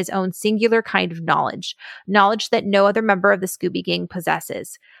strengths, and his own singular kind of knowledge that no other member of the Scooby Gang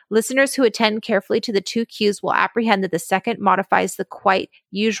possesses. Listeners who attend carefully to the two cues will apprehend that the second modifies the quite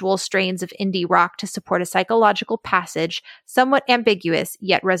usual strains of indie rock to support a psychological passage, somewhat ambiguous,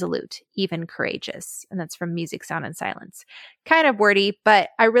 yet resolute, even courageous. And that's from Music, Sound, and Silence. Kind of wordy, but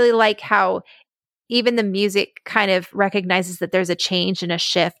I really like how even the music kind of recognizes that there's a change and a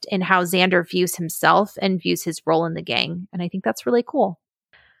shift in how Xander views himself and views his role in the gang. And I think that's really cool.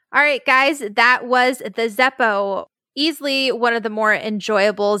 All right, guys, that was the Zeppo. Easily one of the more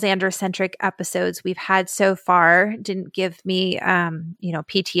enjoyable Xander-centric episodes we've had so far. Didn't give me,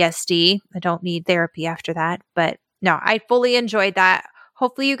 PTSD. I don't need therapy after that. But no, I fully enjoyed that.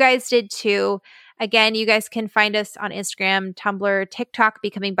 Hopefully you guys did too. Again, you guys can find us on Instagram, Tumblr, TikTok,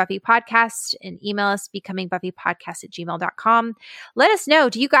 Becoming Buffy Podcast, and email us, becomingbuffypodcast@gmail.com. Let us know.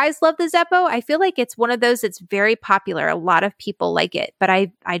 Do you guys love the Zeppo? I feel like it's one of those that's very popular. A lot of people like it, but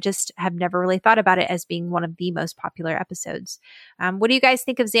I just have never really thought about it as being one of the most popular episodes. What do you guys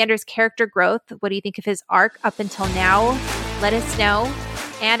think of Xander's character growth? What do you think of his arc up until now? Let us know.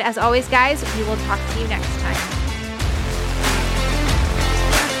 And as always, guys, we will talk to you next time.